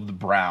wrinkle of the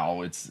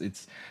brow.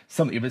 It's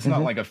something. If it's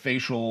not like a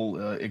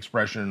facial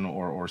expression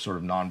or sort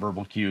of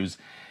nonverbal cues.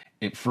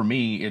 For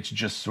me, it's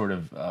just sort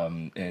of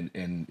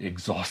an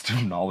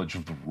exhaustive knowledge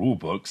of the rule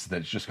books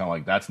that's just kind of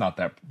like, that's not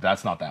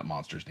that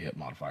monsters to hit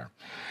modifier.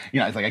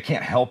 It's like I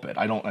can't help it.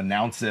 I don't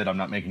announce it. I'm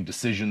not making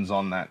decisions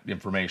on that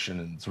information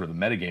in sort of the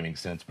metagaming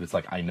sense, but it's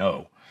like I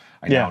know.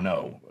 I now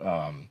know.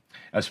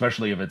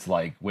 Especially if it's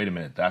like, wait a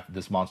minute,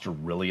 this monster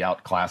really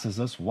outclasses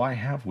us. Why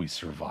have we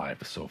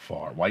survived so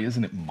far? Why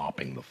isn't it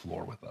mopping the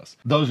floor with us?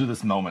 Those are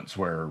the moments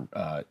where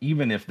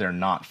even if they're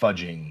not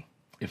fudging,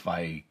 if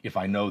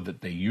I know that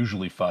they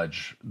usually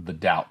fudge, the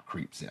doubt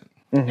creeps in.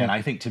 And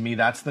I think, to me,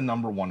 that's the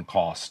number one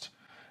cost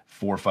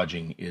for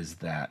fudging, is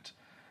that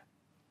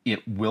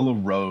it will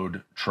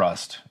erode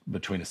trust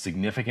between a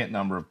significant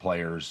number of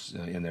players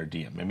in their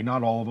DM. Maybe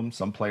not all of them.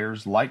 Some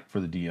players like for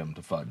the DM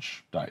to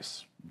fudge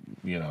dice.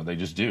 They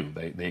just do.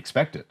 They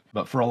expect it.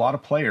 But for a lot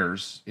of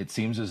players, it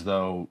seems as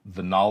though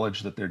the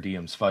knowledge that their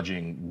DM's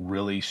fudging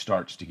really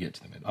starts to get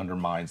to them. It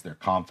undermines their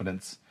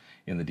confidence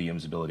in the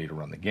DM's ability to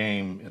run the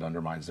game. It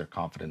undermines their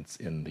confidence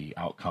in the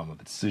outcome of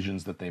the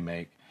decisions that they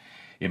make.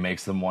 It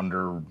makes them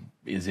wonder,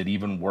 is it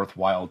even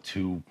worthwhile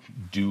to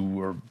do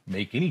or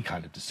make any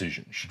kind of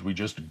decision? Should we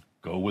just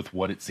go with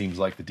what it seems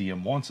like the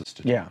DM wants us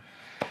to do? Yeah.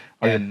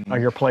 Are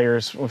your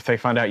players, if they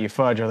find out you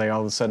fudge, are they all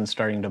of a sudden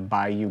starting to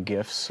buy you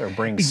gifts or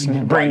bring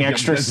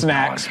extra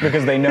snacks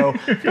because they know?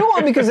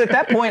 Because at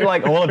that point,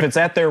 if it's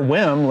at their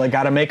whim, they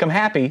got to make them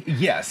happy.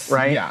 Yes.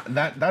 Right. Yeah.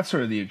 That's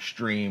sort of the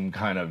extreme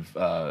kind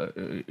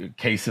of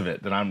case of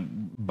it.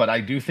 But I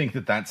do think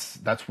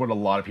that's what a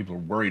lot of people are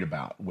worried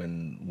about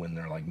when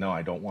they're like, no,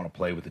 I don't want to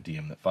play with a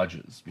DM that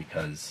fudges,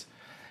 because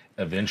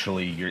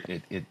eventually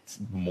it's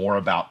more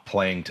about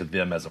playing to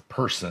them as a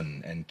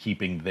person and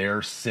keeping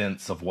their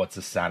sense of what's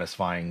a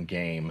satisfying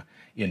game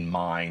in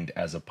mind,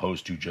 as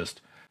opposed to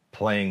just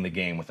playing the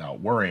game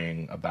without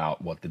worrying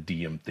about what the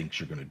DM thinks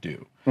you're going to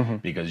do.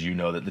 Because you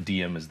know that the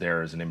DM is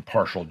there as an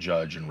impartial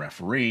judge and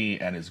referee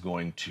and is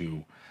going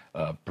to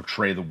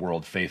portray the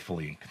world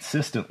faithfully and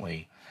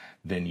consistently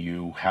then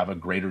you have a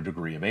greater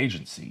degree of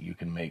agency. You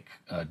can make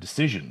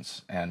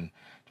decisions. And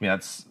to me,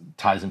 that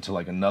ties into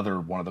like another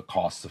one of the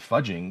costs of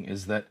fudging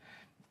is that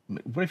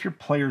what if your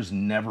players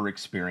never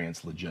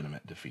experience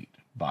legitimate defeat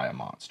by a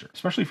monster,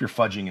 especially if you're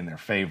fudging in their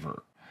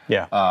favor?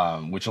 Yeah.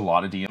 Which a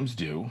lot of DMs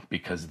do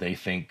because they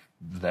think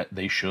that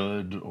they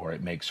should, or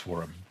it makes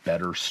for a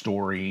better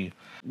story.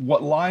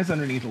 What lies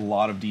underneath a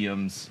lot of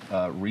DMs'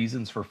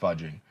 reasons for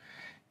fudging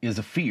is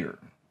a fear.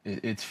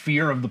 It's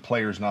fear of the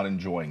players not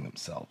enjoying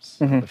themselves,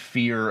 the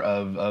fear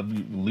of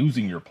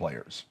losing your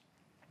players,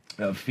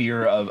 a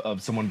fear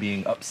of someone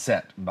being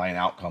upset by an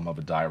outcome of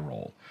a die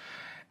roll.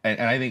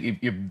 And I think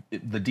if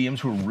the DMs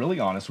who are really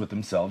honest with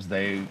themselves,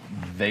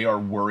 they are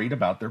worried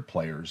about their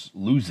players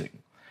losing,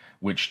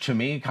 which to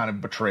me kind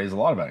of betrays a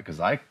lot about it, because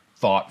I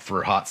thought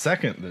for a hot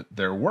second that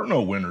there were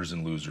no winners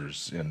and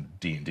losers in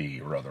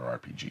D&D or other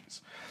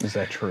RPGs. Is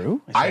that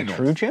true? Is that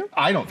true, Jim?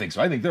 I don't think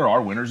so. I think there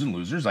are winners and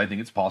losers. I think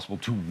it's possible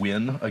to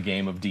win a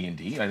game of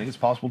D&D. I think it's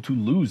possible to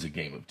lose a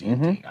game of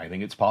D&D. I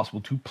think it's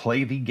possible to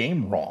play the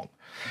game wrong.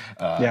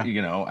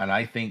 You know, and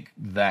I think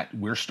that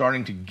we're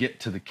starting to get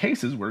to the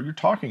cases where you're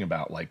talking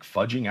about like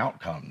fudging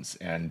outcomes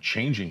and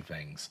changing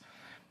things,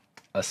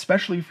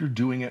 especially if you're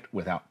doing it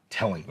without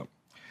telling them.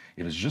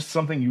 If it's just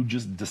something you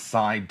just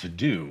decide to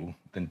do,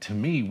 then to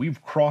me,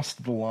 we've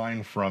crossed the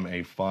line from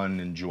a fun,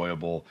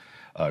 enjoyable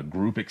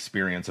group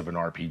experience of an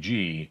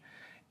RPG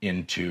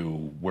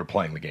into we're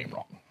playing the game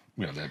wrong.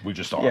 You know, that we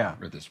just are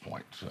at this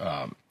point.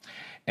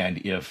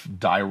 And if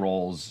die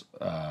rolls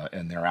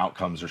and their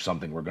outcomes are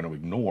something we're going to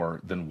ignore,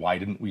 then why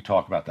didn't we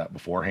talk about that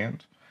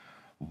beforehand?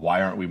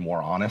 Why aren't we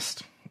more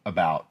honest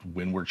about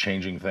when we're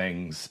changing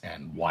things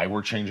and why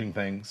we're changing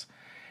things?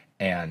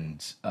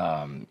 And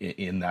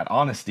in that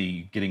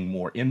honesty, getting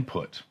more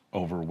input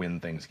over when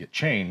things get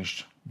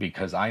changed,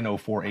 because I know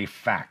for a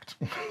fact,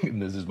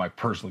 and this is my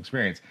personal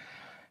experience,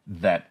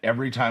 that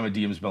every time a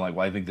DM's been like,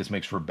 well, I think this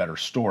makes for a better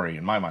story,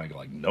 in my mind I go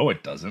like, no,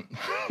 it doesn't.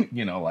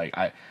 You know, like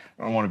I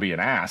don't want to be an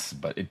ass,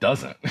 but it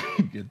doesn't.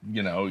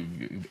 You know,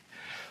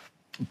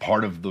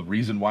 part of the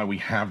reason why we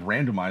have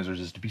randomizers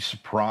is to be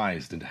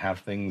surprised and to have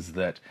things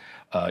that,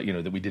 you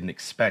know, that we didn't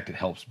expect. It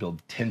helps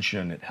build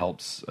tension. It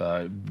helps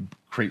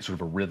create sort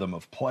of a rhythm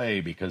of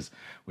play because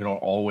we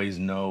don't always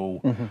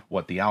know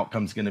what the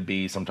outcome's going to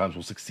be. Sometimes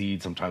we'll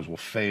succeed. Sometimes we'll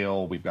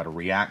fail. We've got to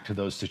react to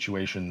those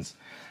situations.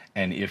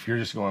 And if you're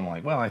just going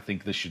like, well, I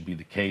think this should be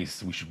the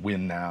case, we should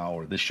win now,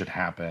 or this should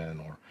happen,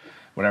 or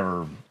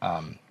whatever,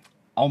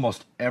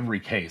 almost every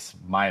case,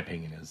 my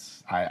opinion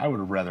is, I would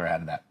have rather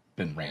had that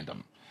been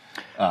random.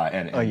 Well,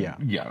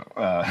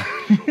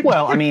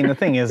 I mean, the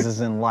thing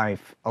is in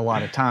life, a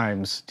lot of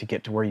times to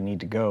get to where you need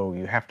to go,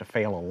 you have to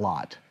fail a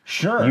lot.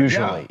 Sure.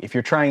 Usually, if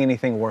you're trying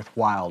anything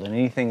worthwhile and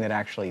anything that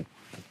actually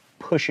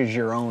pushes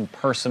your own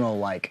personal,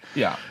 like,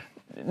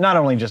 not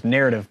only just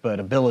narrative, but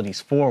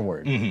abilities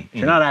forward. If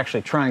you're not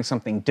actually trying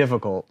something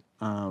difficult,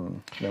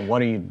 then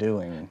what are you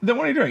doing?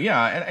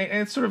 Yeah,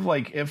 and it's sort of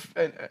like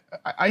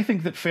I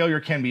think that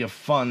failure can be a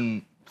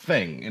fun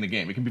thing in a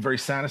game. It can be very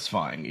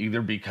satisfying,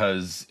 either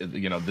because,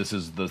 you know, this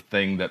is the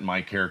thing that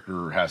my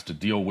character has to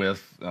deal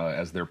with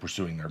as they're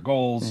pursuing their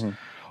goals,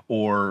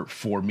 or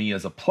for me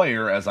as a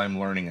player as I'm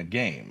learning a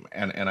game.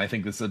 And I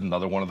think this is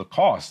another one of the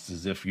costs,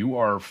 is if you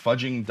are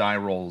fudging die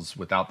rolls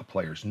without the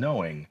players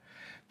knowing,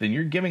 then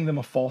you're giving them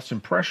a false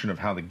impression of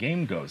how the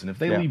game goes. And if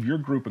they leave your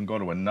group and go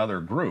to another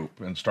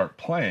group and start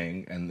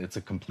playing, and it's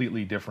a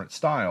completely different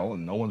style,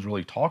 and no one's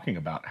really talking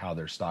about how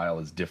their style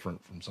is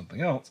different from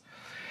something else,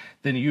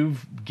 then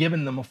you've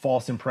given them a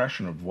false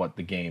impression of what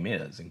the game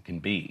is and can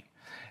be.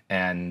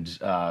 And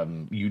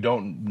you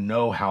don't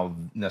know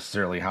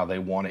necessarily how they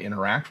want to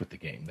interact with the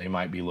game. They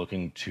might be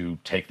looking to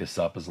take this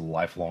up as a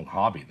lifelong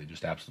hobby. They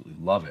just absolutely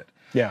love it.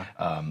 Yeah.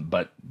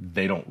 But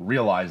they don't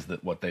realize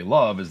that what they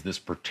love is this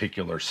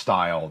particular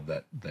style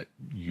that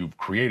you've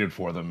created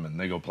for them, and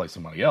they go play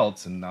somebody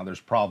else, and now there's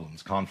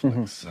problems,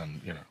 conflicts,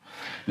 and, you know,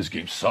 this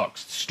game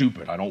sucks, it's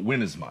stupid, I don't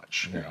win as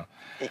much, you know.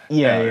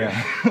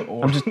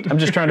 I'm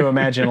just trying to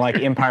imagine like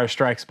Empire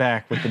Strikes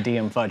Back with the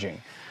DM fudging.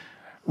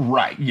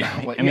 Right,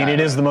 yeah. I mean, it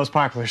is the most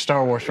popular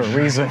Star Wars for a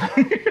reason.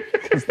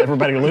 Because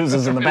everybody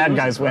loses and the bad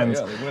guys wins.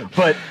 They win.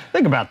 But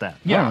think about that.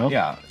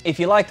 Yeah. If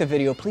you like the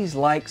video, please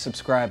like,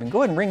 subscribe, and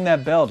go ahead and ring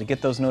that bell to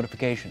get those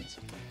notifications.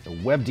 The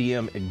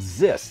WebDM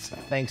exists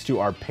thanks to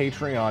our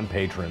Patreon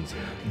patrons,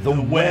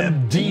 the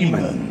Web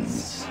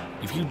Demons.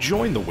 If you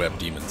join the Web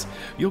Demons,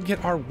 you'll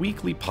get our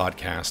weekly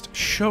podcast,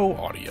 show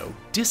audio,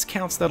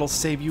 discounts that'll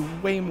save you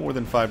way more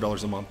than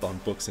 $5 a month on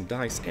books and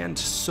dice, and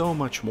so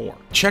much more.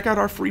 Check out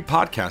our free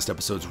podcast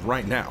episodes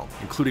right now,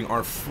 including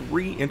our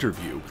free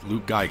interview with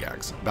Luke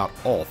Gygax about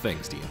all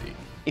things D&D.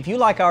 If you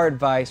like our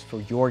advice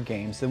for your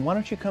games, then why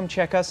don't you come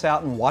check us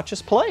out and watch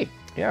us play?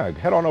 Yeah,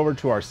 head on over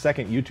to our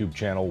second YouTube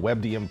channel,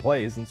 WebDM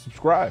Plays, and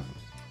subscribe.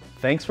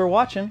 Thanks for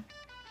watching.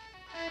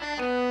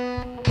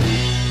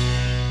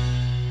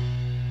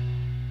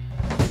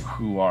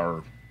 Who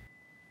are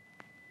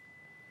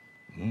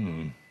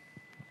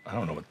I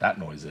don't know what that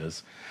noise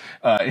is.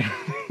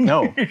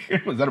 No.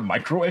 Was that a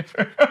microwave?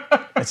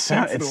 It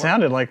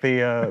sounded like the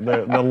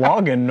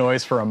login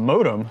noise for a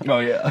modem. Oh,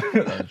 yeah.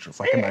 It's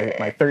like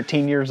am I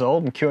 13 years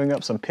old and queuing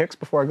up some pics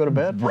before I go to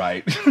bed?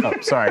 Right. Oh,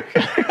 sorry.